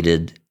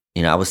 deleted.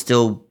 I was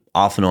still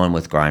off and on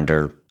with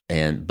Grindr,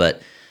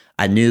 but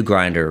I knew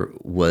Grindr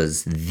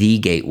was the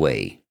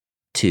gateway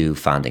to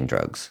finding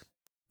drugs.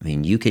 I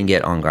mean, you can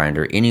get on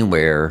Grindr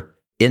anywhere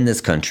in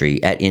this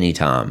country at any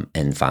time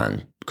and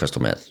find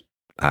crystal meth.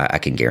 I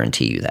can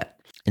guarantee you that.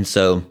 And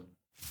so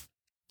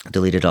I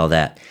deleted all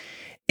that.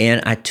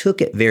 And I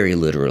took it very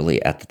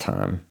literally at the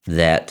time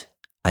that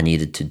I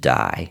needed to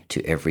die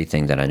to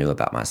everything that I knew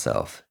about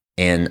myself.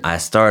 And I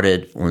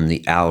started on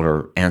the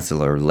outer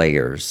ancillary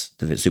layers,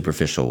 the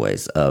superficial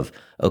ways of,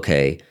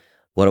 okay,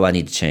 what do I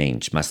need to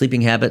change? My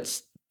sleeping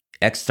habits,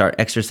 start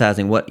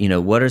exercising. What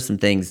are some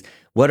things?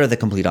 What are the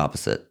complete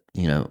opposite?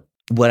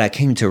 What I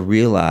came to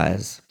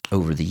realize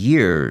over the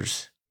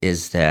years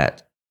is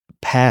that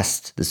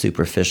past the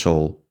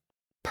superficial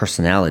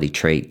personality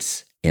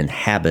traits and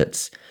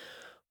habits,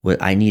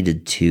 what I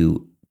needed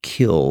to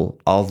kill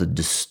all the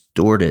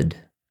distorted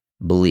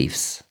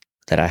beliefs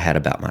that I had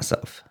about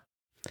myself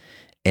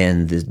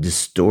and the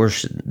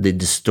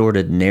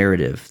distorted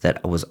narrative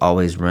that was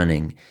always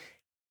running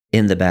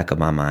in the back of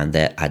my mind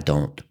that I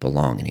don't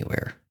belong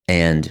anywhere.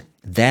 And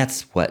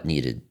that's what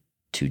needed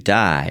to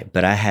die.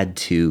 But I had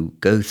to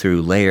go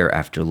through layer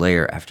after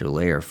layer after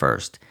layer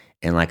first.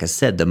 And like I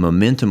said, the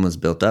momentum was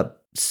built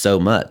up so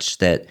much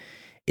that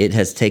it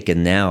has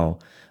taken now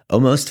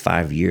almost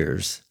 5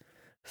 years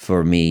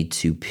for me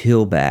to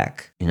peel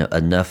back,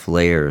 enough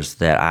layers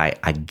that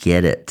I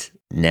get it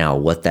now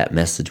what that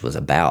message was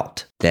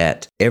about,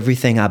 that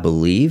everything I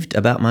believed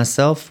about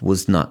myself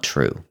was not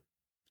true.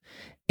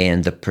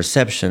 And the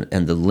perception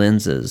and the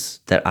lenses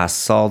that I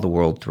saw the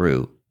world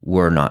through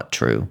were not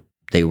true.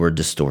 They were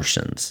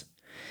distortions.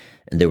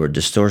 And they were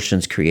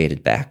distortions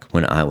created back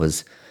when I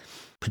was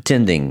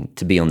pretending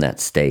to be on that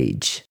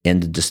stage,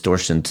 and the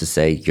distortion to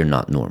say you're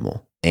not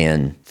normal.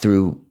 And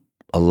through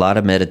a lot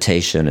of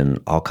meditation and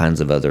all kinds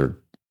of other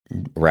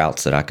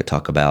routes that I could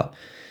talk about,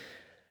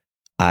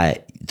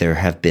 there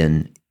have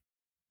been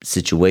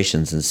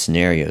situations and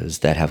scenarios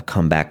that have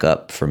come back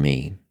up for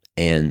me.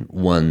 And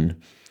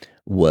one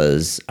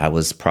was, I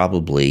was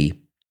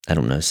probably,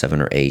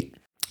 7 or 8,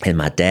 and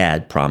my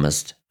dad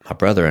promised my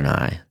brother and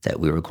I that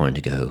we were going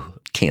to go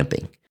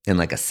camping. And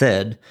like I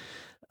said,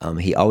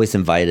 he always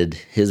invited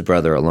his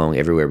brother along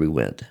everywhere we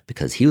went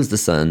because he was the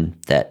son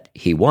that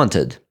he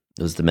wanted.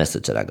 It was the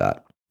message that I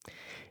got.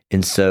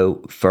 And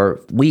so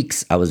for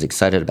weeks, I was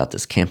excited about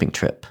this camping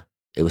trip.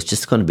 It was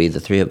just going to be the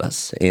three of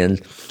us.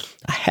 And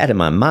I had in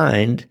my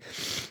mind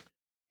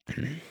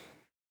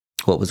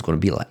what it was going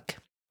to be like.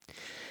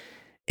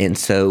 And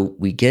so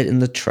we get in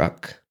the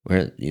truck.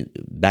 Where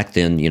back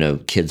then,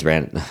 kids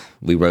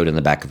we rode in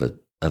the back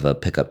of a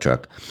pickup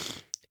truck.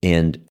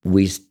 And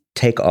we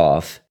take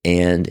off,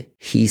 and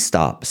he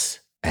stops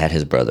at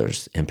his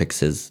brother's and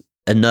picks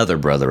another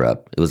brother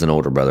up. It was an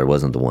older brother,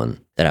 wasn't the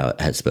one that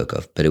I had spoke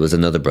of, but it was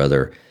another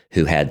brother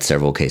who had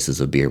several cases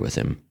of beer with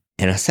him.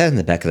 And I sat in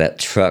the back of that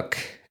truck,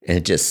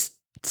 and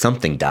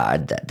something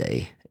died that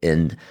day.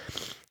 And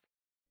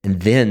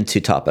then to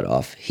top it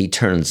off, he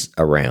turns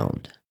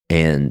around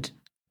and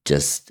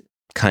just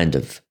kind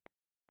of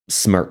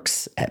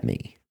smirks at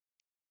me.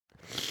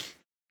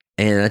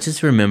 And I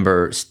just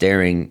remember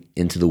staring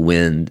into the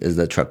wind as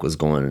the truck was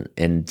going.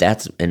 And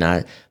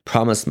I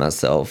promised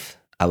myself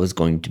I was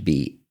going to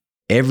be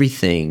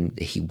everything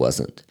that he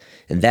wasn't.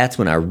 And that's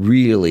when I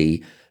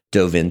really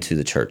dove into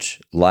the church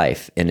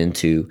life and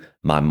into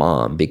my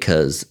mom,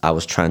 because I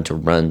was trying to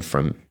run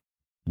from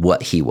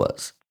what he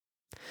was.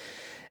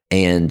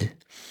 And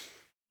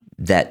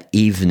that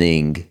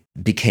evening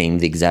became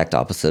the exact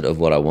opposite of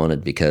what I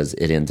wanted, because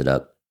it ended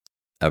up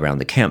around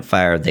the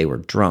campfire. They were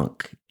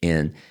drunk,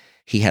 and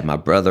he had my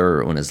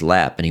brother on his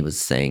lap, and he was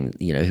saying,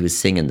 he was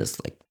singing this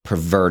like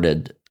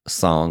perverted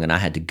song, and I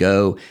had to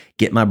go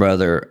get my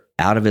brother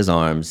out of his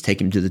arms,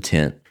 take him to the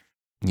tent,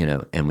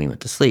 and we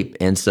went to sleep.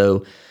 And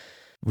so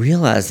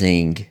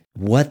realizing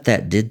what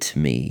that did to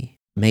me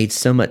made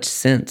so much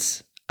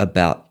sense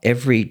about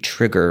every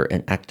trigger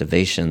and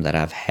activation that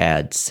I've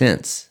had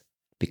since,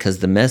 because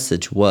the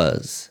message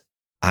was,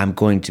 I'm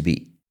going to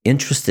be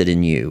interested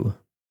in you,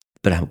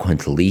 but I'm going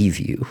to leave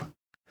you,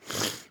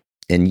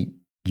 and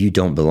you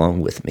don't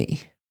belong with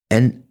me.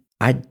 And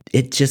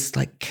it just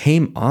like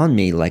came on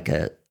me like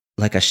a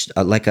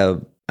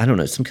I don't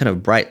know, some kind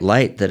of bright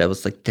light, that I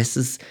was like, this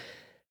is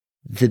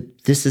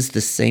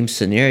the same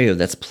scenario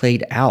that's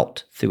played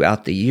out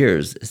throughout the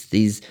years.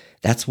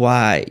 That's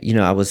why,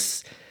 I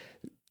was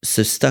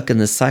so stuck in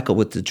this cycle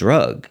with the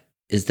drug,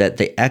 is that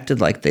they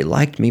acted like they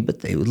liked me, but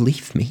they would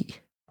leave me.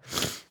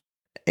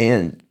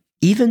 And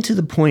even to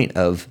the point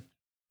of,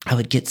 I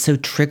would get so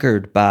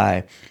triggered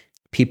by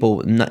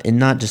people,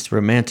 not just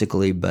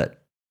romantically,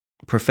 but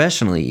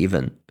professionally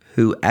even,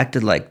 who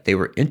acted like they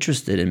were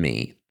interested in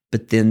me,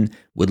 but then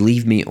would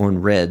leave me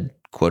on read,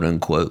 quote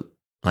unquote.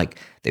 Like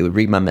they would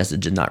read my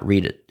message and not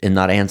read it and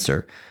not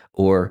answer,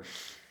 or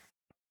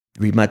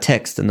read my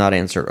text and not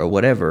answer, or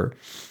whatever.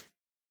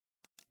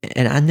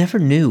 And I never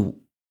knew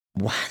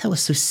why that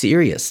was so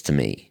serious to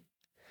me.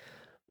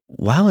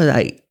 Why would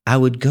I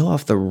would go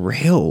off the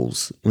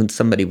rails when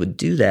somebody would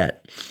do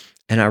that.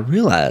 And I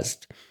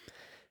realized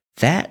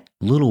that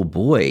little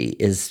boy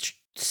is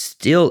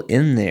still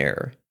in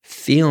there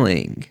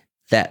feeling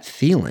that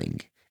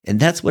feeling. And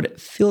that's what it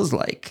feels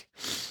like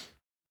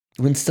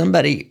when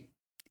somebody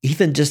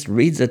even just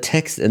reads a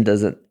text and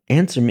doesn't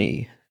answer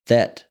me,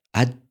 that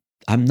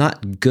I'm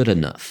not good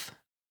enough.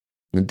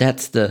 And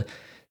that's the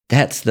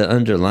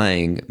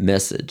underlying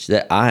message,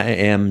 that I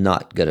am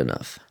not good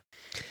enough.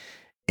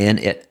 And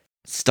it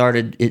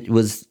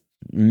was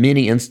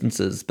many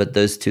instances, but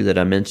those two that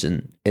I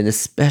mentioned, and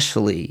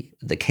especially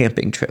the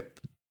camping trip,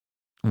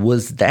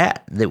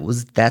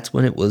 that's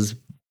when it was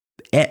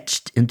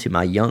etched into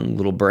my young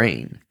little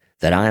brain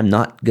that I am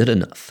not good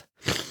enough.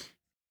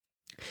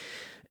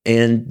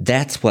 And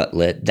that's what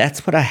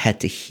I had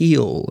to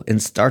heal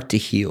and start to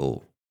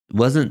heal. It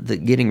wasn't the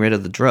getting rid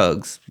of the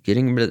drugs,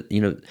 getting rid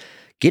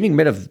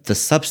of the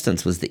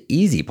substance was the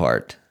easy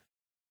part.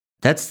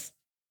 That's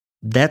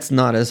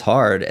not as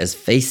hard as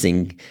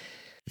facing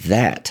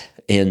that.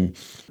 And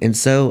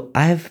so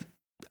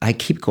I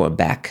keep going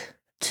back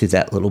to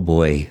that little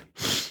boy,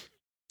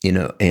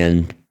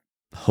 and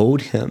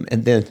hold him.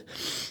 And then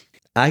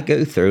I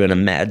go through and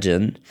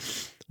imagine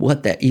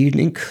what that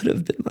evening could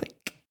have been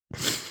like.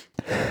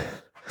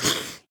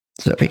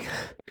 Sorry.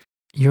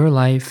 Your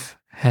life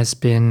has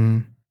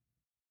been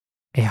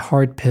a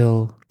hard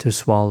pill to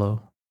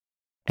swallow.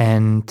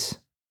 And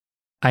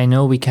I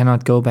know we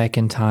cannot go back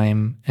in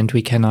time, and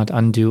we cannot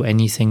undo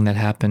anything that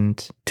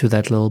happened to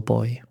that little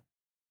boy.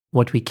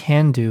 What we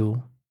can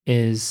do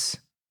is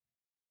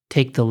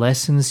take the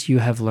lessons you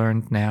have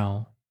learned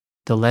now,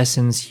 the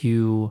lessons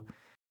you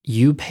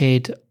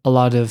paid a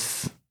lot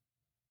of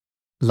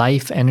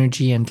life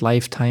energy and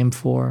lifetime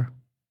for,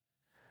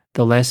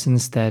 the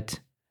lessons that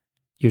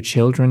your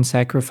children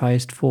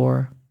sacrificed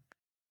for,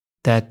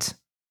 that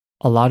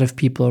a lot of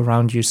people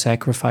around you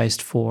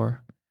sacrificed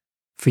for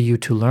you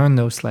to learn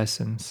those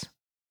lessons.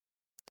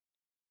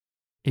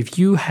 If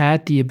you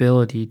had the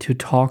ability to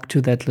talk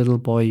to that little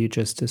boy you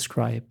just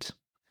described,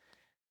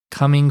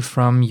 coming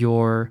from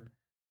your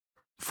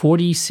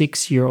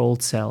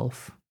 46-year-old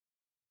self,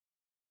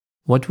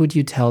 what would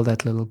you tell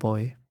that little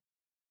boy?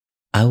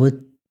 I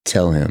would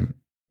tell him,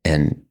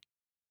 and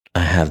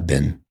I have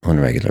been on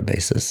a regular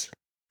basis,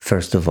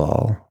 first of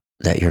all,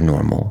 that you're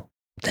normal,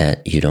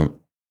 that you don't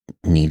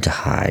need to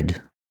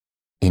hide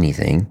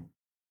anything,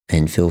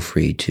 and feel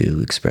free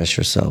to express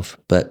yourself.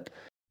 But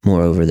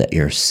moreover, that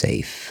you're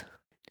safe.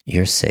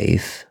 You're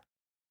safe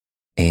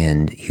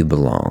and you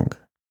belong.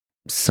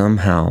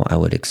 Somehow I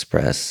would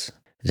express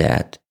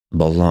that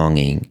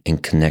belonging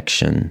and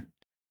connection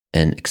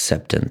and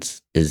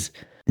acceptance is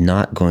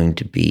not going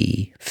to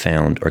be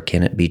found, or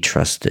can it be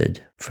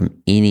trusted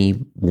from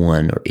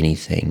anyone or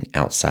anything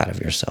outside of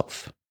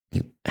yourself.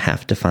 You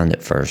have to find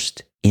it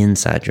first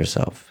inside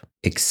yourself.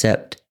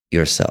 Accept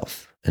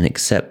yourself and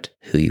accept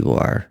who you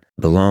are.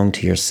 Belong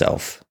to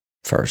yourself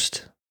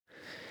first.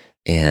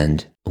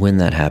 And when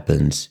that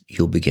happens,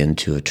 you'll begin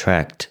to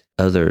attract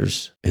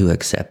others who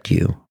accept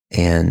you.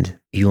 And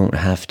you won't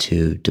have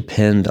to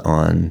depend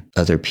on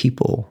other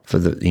people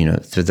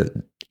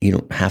you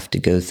don't have to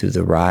go through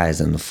the rise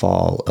and the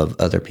fall of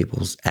other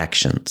people's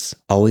actions.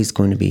 Always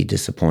going to be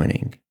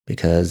disappointing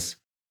because,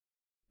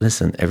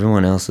 listen,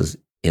 everyone else is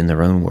in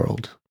their own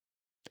world.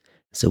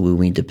 So when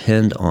we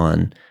depend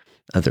on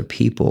other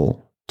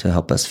people to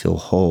help us feel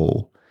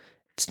whole,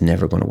 it's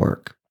never going to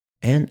work.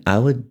 And I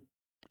would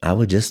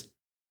just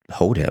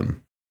hold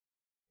him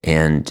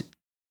and,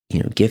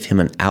 give him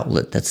an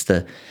outlet. That's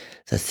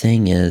the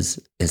thing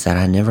is that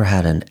I never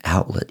had an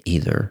outlet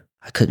either.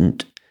 I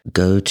couldn't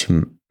go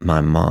to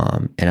my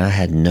mom, and I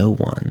had no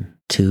one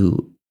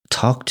to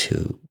talk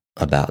to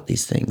about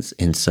these things.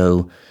 And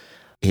so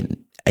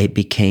it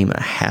became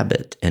a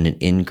habit and an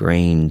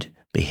ingrained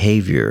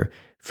behavior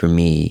for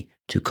me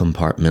to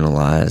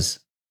compartmentalize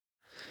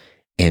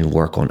and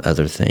work on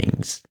other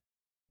things.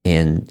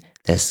 And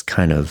this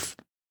kind of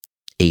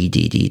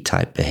ADD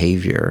type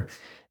behavior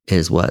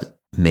is what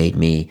made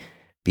me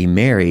be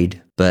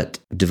married, but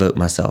devote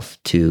myself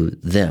to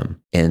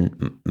them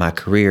and my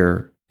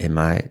career and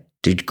my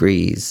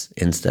degrees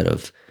instead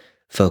of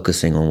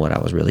focusing on what I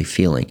was really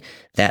feeling.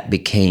 That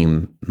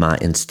became my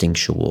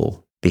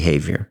instinctual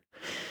behavior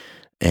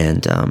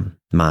and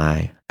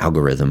my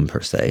algorithm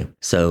per se.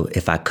 So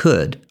if I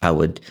could, I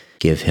would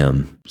give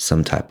him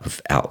some type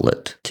of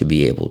outlet to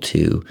be able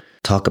to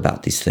talk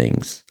about these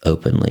things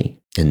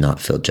openly and not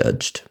feel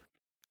judged.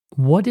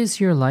 What is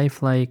your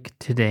life like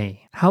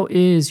today? How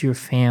is your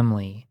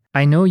family?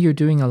 I know you're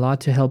doing a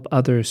lot to help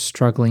others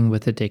struggling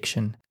with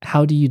addiction.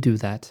 How do you do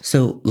that?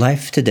 So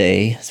life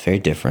today is very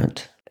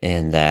different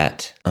in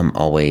that I'm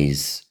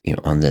always,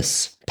 on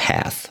this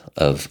path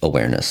of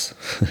awareness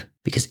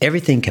because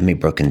everything can be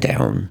broken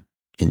down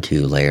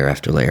into layer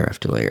after layer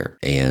after layer.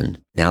 And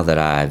now that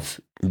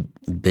I've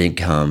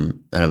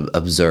become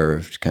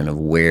observed kind of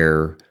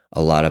where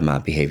a lot of my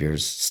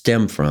behaviors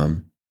stem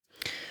from,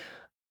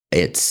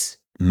 it's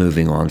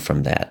moving on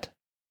from that.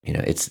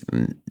 It's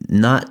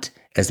not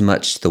as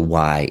much the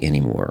why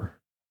anymore.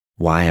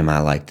 Why am I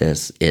like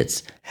this?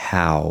 It's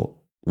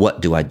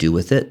what do I do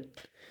with it?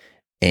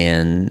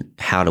 And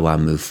how do I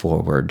move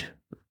forward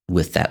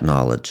with that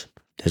knowledge?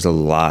 There's a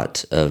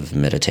lot of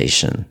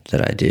meditation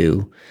that I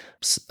do,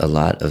 a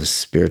lot of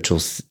spiritual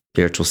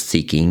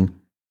seeking.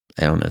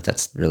 I don't know if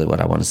that's really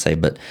what I want to say,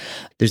 but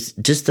there's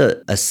just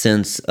a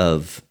sense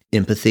of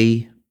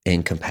empathy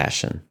and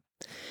compassion.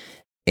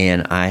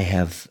 And I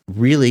have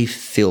really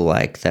feel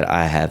like that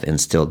I have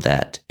instilled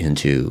that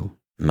into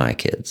my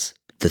kids.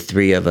 The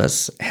three of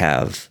us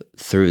have,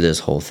 through this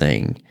whole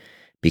thing,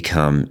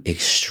 become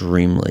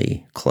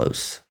extremely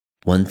close.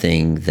 One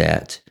thing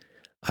that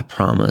I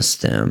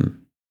promised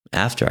them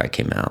after I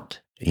came out,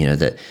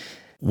 that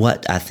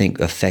what I think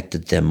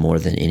affected them more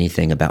than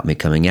anything about me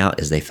coming out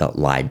is they felt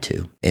lied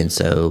to. And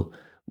so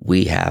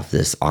we have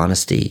this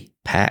honesty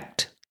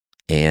pact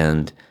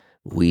and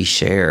we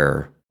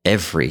share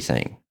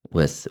everything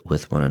with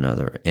one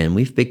another. And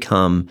we've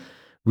become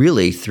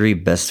really three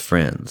best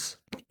friends.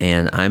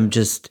 And I'm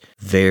just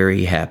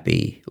very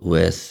happy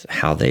with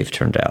how they've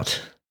turned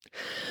out.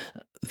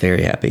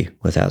 Very happy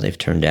with how they've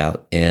turned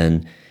out.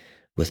 And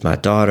with my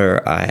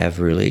daughter, I have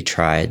really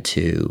tried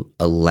to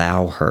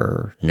allow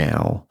her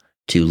now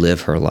to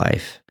live her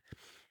life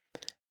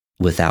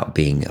without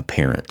being a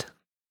parent.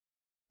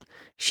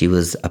 She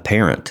was a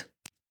parent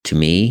to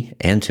me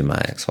and to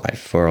my ex-wife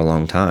for a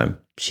long time.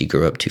 She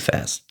grew up too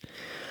fast.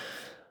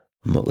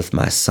 But with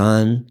my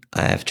son,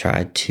 I have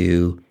tried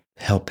to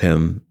help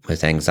him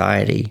with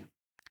anxiety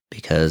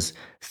because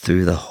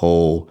through the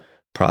whole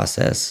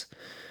process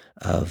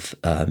of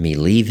me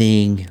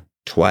leaving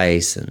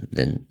twice and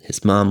then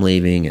his mom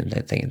leaving and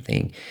that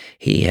thing,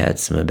 he had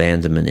some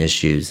abandonment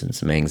issues and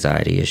some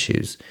anxiety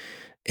issues.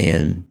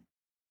 And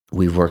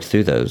we've worked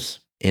through those.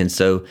 And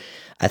so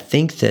I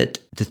think that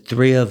the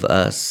three of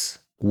us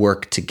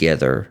work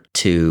together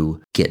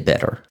to get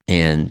better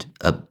and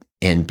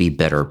be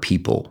better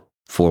people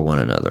for one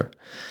another.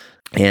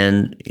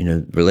 And,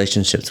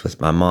 relationships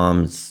with my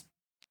mom's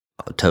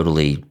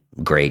totally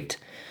great.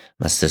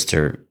 My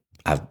sister,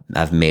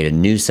 I've made a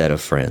new set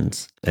of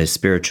friends, a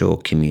spiritual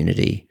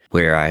community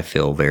where I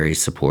feel very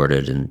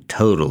supported and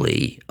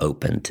totally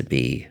open to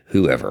be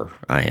whoever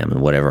I am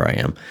and whatever I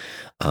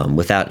am,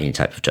 without any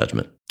type of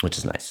judgment, which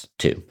is nice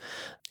too.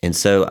 And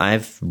so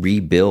I've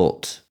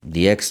rebuilt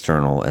the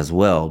external as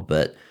well,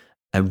 but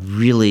I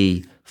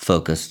really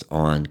focused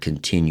on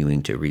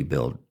continuing to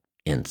rebuild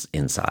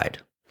inside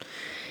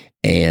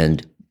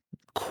and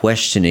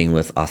questioning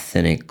with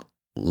authentic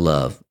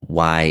love,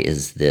 why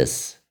is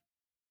this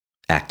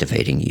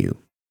activating you?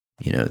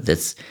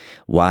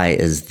 Why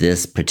is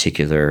this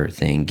particular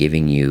thing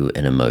giving you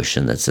an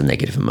emotion that's a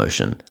negative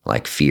emotion,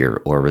 like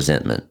fear or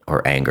resentment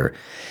or anger,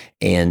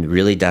 and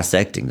really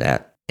dissecting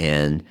that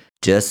and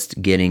just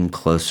getting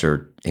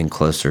closer and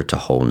closer to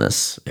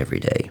wholeness every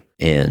day.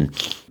 And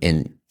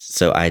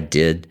so I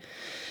did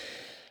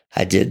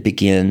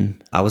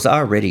begin. I was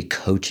already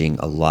coaching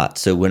a lot.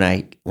 So when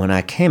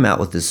I came out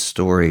with this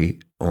story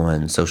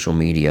on social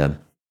media,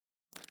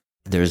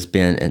 there's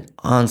been an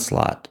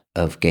onslaught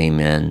of gay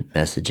men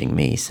messaging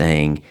me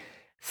saying,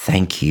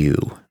 thank you,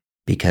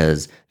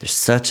 because there's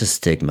such a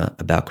stigma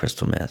about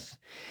crystal meth.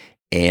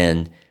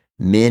 And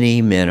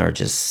many men are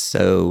just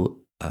so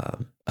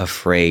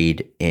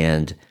afraid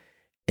and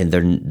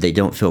they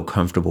don't feel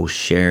comfortable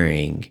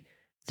sharing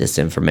this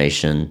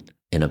information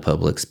in a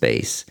public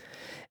space.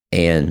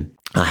 And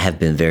I have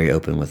been very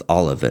open with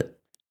all of it,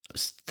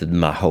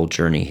 my whole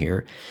journey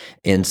here.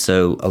 And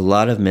so a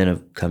lot of men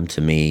have come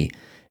to me,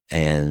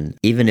 and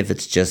even if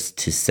it's just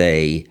to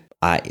say,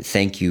 I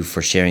thank you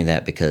for sharing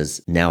that,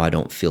 because now I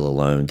don't feel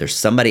alone. There's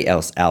somebody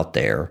else out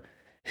there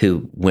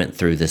who went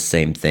through the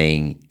same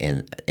thing,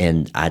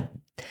 and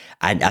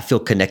I feel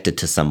connected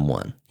to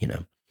someone, you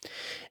know.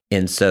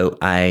 And so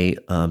I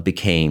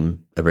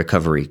became a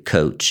recovery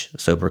coach,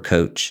 sober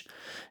coach.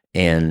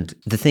 And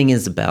the thing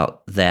is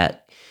about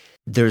that,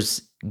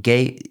 there's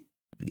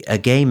a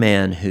gay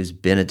man who's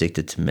been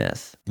addicted to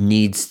meth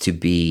needs to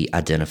be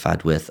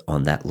identified with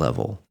on that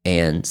level.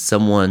 And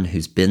someone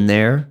who's been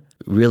there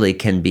really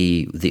can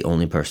be the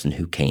only person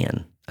who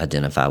can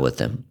identify with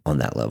them on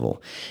that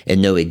level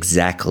and know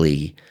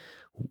exactly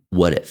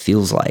what it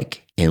feels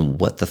like and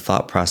what the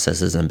thought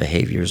processes and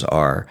behaviors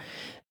are.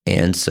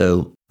 And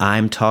so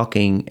I'm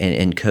talking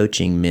and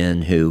coaching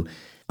men who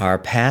are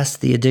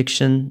past the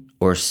addiction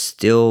or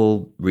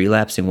still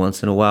relapsing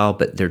once in a while,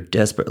 but they're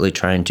desperately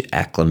trying to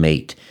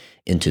acclimate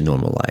into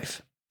normal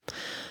life.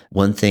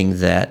 One thing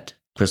that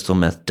crystal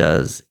meth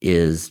does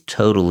is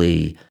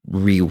totally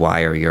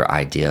rewire your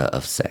idea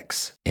of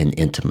sex and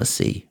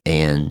intimacy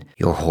and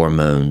your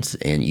hormones,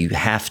 and you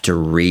have to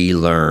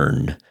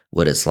relearn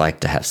what it's like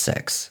to have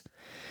sex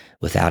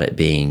without it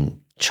being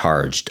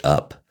charged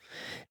up.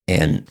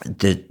 And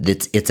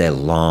it's a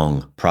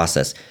long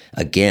process.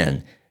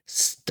 Again,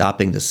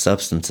 stopping the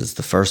substance is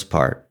the first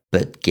part,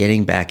 but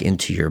getting back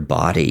into your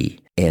body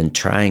and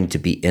trying to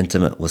be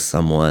intimate with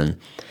someone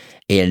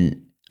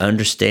and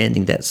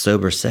understanding that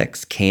sober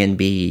sex can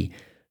be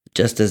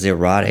just as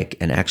erotic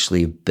and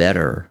actually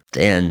better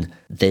than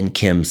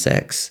chem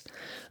sex.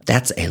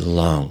 That's a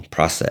long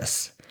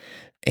process.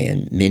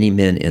 And many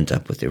men end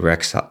up with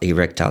erectile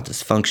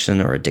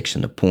dysfunction or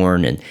addiction to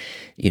porn. And,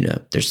 you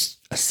know, there's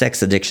a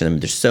sex addiction. I mean,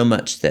 there's so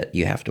much that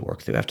you have to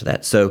work through after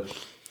that. So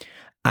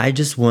I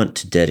just want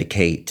to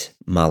dedicate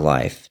my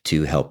life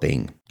to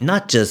helping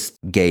not just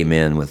gay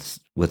men with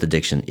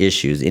addiction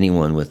issues,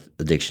 anyone with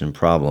addiction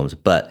problems,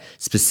 but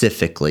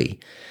specifically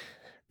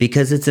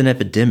because it's an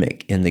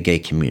epidemic in the gay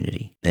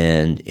community.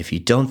 And if you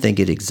don't think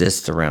it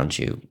exists around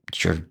you,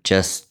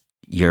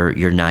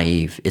 you're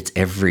naive. It's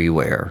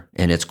everywhere,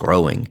 and it's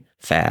growing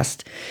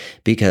fast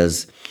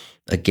because,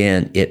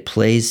 again, it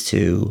plays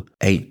to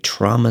a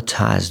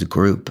traumatized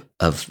group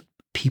of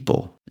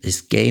people.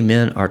 These gay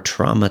men are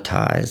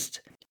traumatized.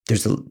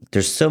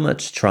 There's so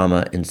much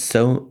trauma and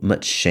so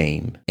much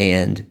shame,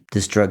 and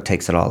this drug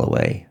takes it all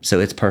away. So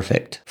it's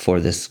perfect for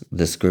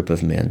this group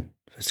of men,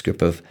 this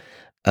group of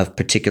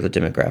particular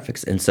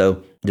demographics. And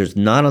so there's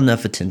not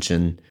enough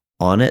attention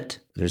on it.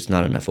 There's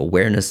not enough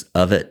awareness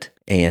of it.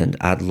 And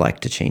I'd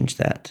like to change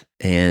that.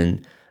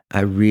 And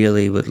I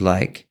really would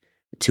like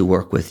to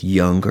work with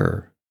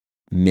younger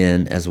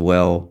men as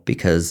well,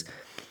 because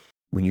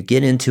when you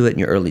get into it in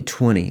your early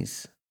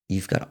 20s,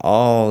 you've got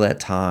all that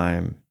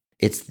time.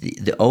 It's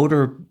the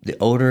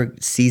older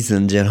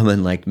seasoned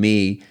gentlemen like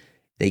me,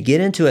 they get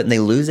into it and they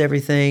lose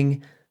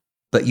everything,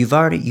 but you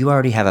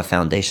already have a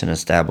foundation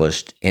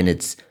established, and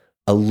it's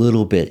a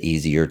little bit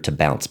easier to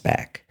bounce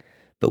back.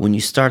 But when you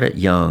start at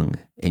young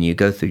and you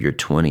go through your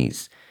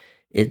 20s,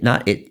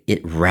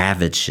 it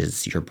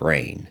ravages your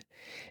brain.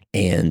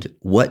 And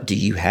what do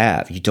you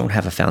have? You don't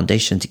have a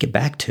foundation to get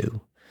back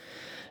to.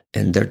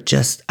 And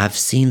I've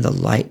seen the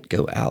light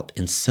go out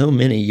in so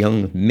many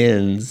young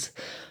men's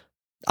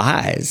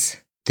eyes.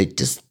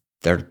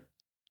 They're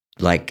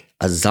like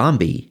a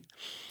zombie.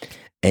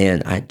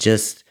 And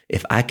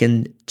if I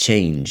can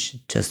change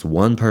just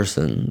one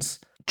person's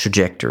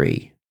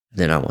trajectory,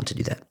 then I want to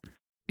do that.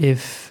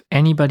 If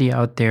anybody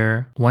out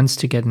there wants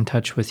to get in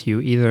touch with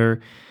you, either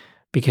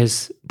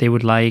because they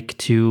would like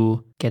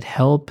to get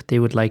help, they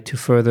would like to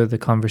further the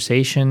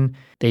conversation,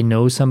 they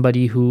know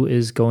somebody who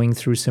is going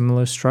through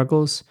similar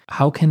struggles,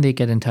 how can they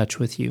get in touch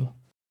with you?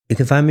 You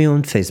can find me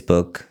on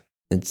Facebook.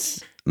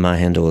 My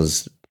handle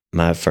is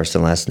my first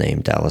and last name,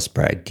 Dallas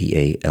Bragg,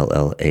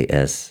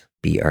 DallasBragg.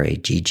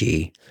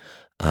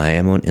 I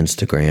am on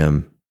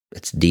Instagram.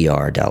 It's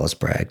Dr. Dallas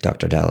Bragg,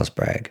 Dr. Dallas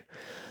Bragg.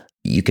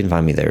 You can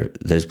find me there,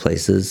 those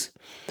places,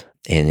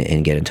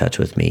 and get in touch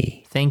with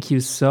me. Thank you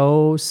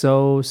so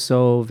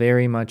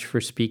very much for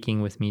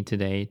speaking with me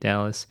today,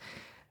 Dallas.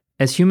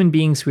 As human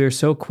beings, we are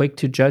so quick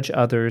to judge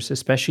others,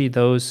 especially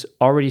those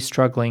already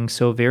struggling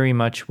so very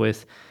much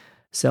with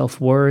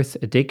self-worth,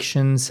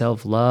 addiction,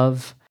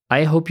 self-love.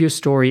 I hope your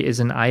story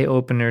is an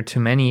eye-opener to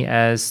many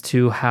as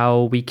to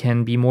how we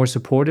can be more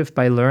supportive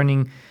by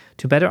learning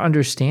to better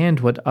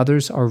understand what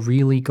others are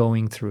really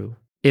going through.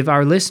 If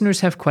our listeners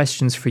have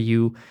questions for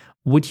you,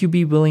 would you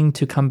be willing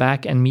to come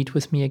back and meet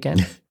with me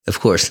again? Of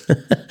course.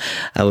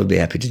 I would be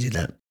happy to do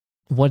that.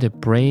 What a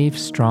brave,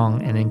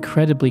 strong, and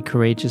incredibly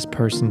courageous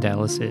person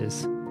Dallas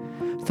is.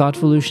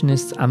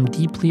 Thoughtvolutionists, I'm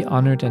deeply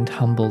honored and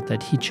humbled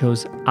that he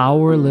chose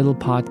our little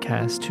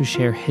podcast to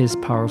share his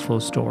powerful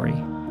story.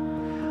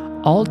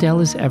 All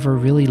Dallas ever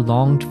really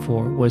longed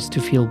for was to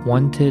feel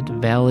wanted,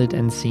 valid,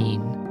 and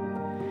seen.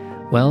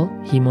 Well,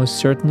 he most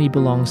certainly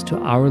belongs to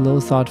our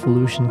little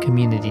Thoughtvolution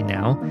community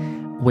now,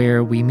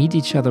 where we meet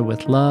each other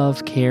with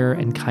love, care,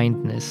 and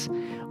kindness,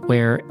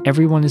 where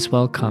everyone is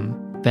welcome,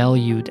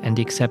 valued, and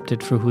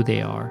accepted for who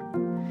they are.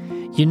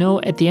 You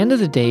know, at the end of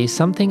the day,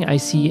 something I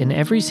see in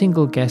every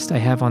single guest I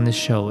have on this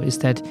show is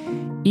that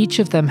each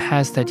of them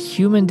has that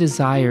human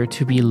desire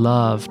to be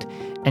loved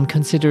and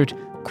considered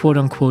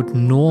quote-unquote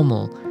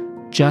normal,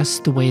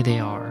 just the way they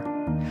are.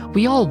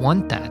 We all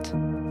want that.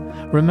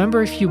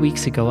 Remember a few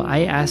weeks ago,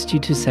 I asked you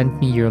to send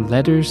me your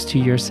letters to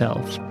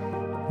yourself.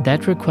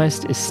 That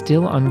request is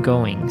still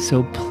ongoing,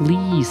 so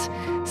please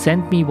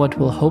send me what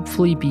will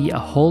hopefully be a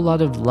whole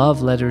lot of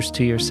love letters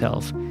to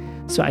yourself,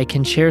 so I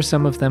can share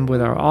some of them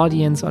with our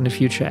audience on a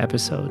future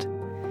episode.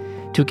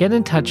 To get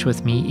in touch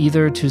with me,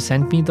 either to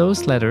send me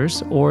those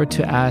letters or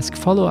to ask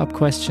follow-up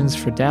questions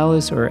for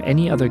Dallas or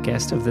any other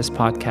guest of this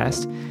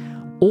podcast,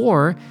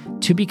 or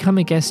to become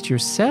a guest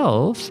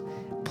yourself,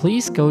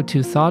 please go to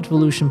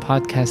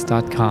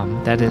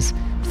thoughtvolutionpodcast.com. That is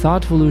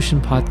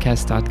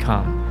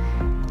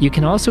thoughtvolutionpodcast.com. You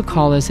can also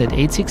call us at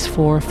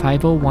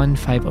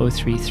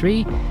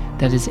 864-501-5033.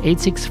 That is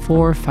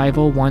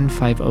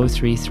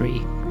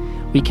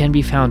 864-501-5033. We can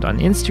be found on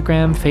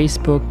Instagram,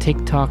 Facebook,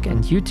 TikTok,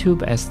 and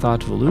YouTube as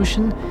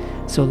Thoughtvolution.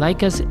 So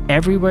like us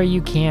everywhere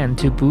you can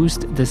to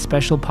boost this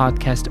special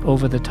podcast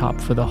over the top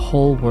for the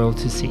whole world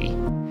to see.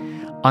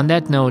 On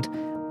that note,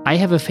 I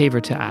have a favor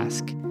to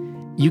ask.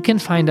 You can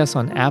find us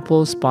on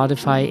Apple,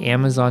 Spotify,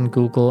 Amazon,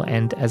 Google,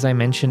 and as I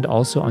mentioned,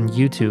 also on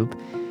YouTube.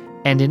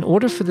 And in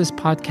order for this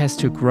podcast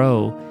to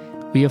grow,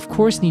 we of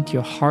course need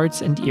your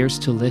hearts and ears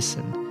to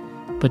listen,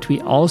 but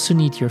we also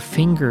need your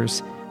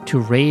fingers to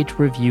rate,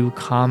 review,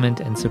 comment,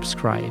 and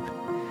subscribe.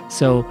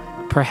 So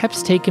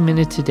perhaps take a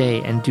minute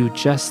today and do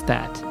just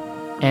that.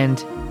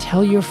 And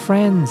tell your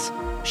friends,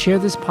 share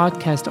this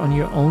podcast on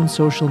your own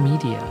social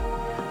media.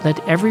 Let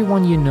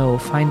everyone you know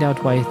find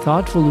out why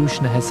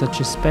Thoughtvolution has such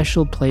a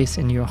special place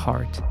in your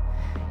heart.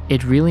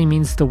 It really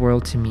means the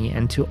world to me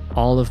and to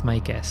all of my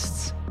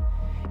guests.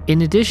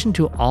 In addition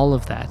to all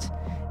of that,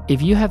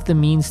 if you have the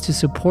means to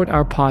support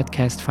our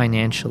podcast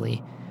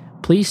financially,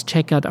 please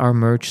check out our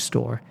merch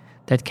store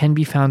that can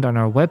be found on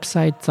our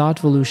website,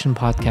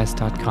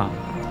 thoughtvolutionpodcast.com.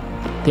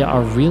 There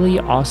are really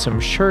awesome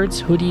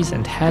shirts, hoodies,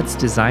 and hats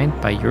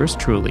designed by yours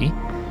truly.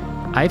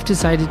 I've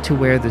decided to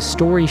wear the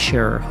Story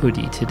Sharer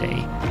hoodie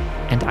today,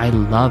 and I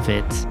love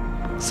it.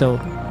 So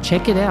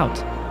check it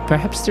out.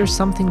 Perhaps there's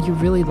something you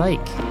really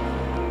like.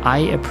 I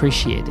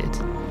appreciate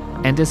it.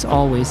 And as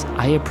always,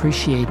 I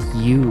appreciate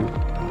you.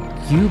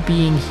 You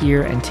being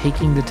here and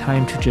taking the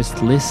time to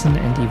just listen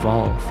and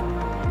evolve.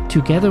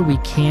 Together we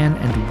can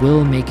and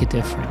will make a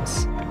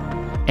difference.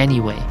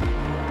 Anyway,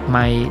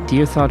 my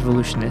dear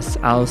Thoughtvolutionists,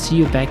 I'll see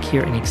you back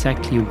here in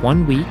exactly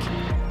 1 week.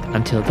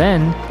 Until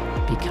then,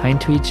 be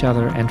kind to each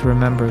other and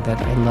remember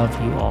that I love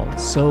you all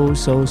so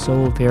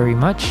very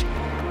much,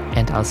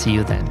 and I'll see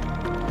you then.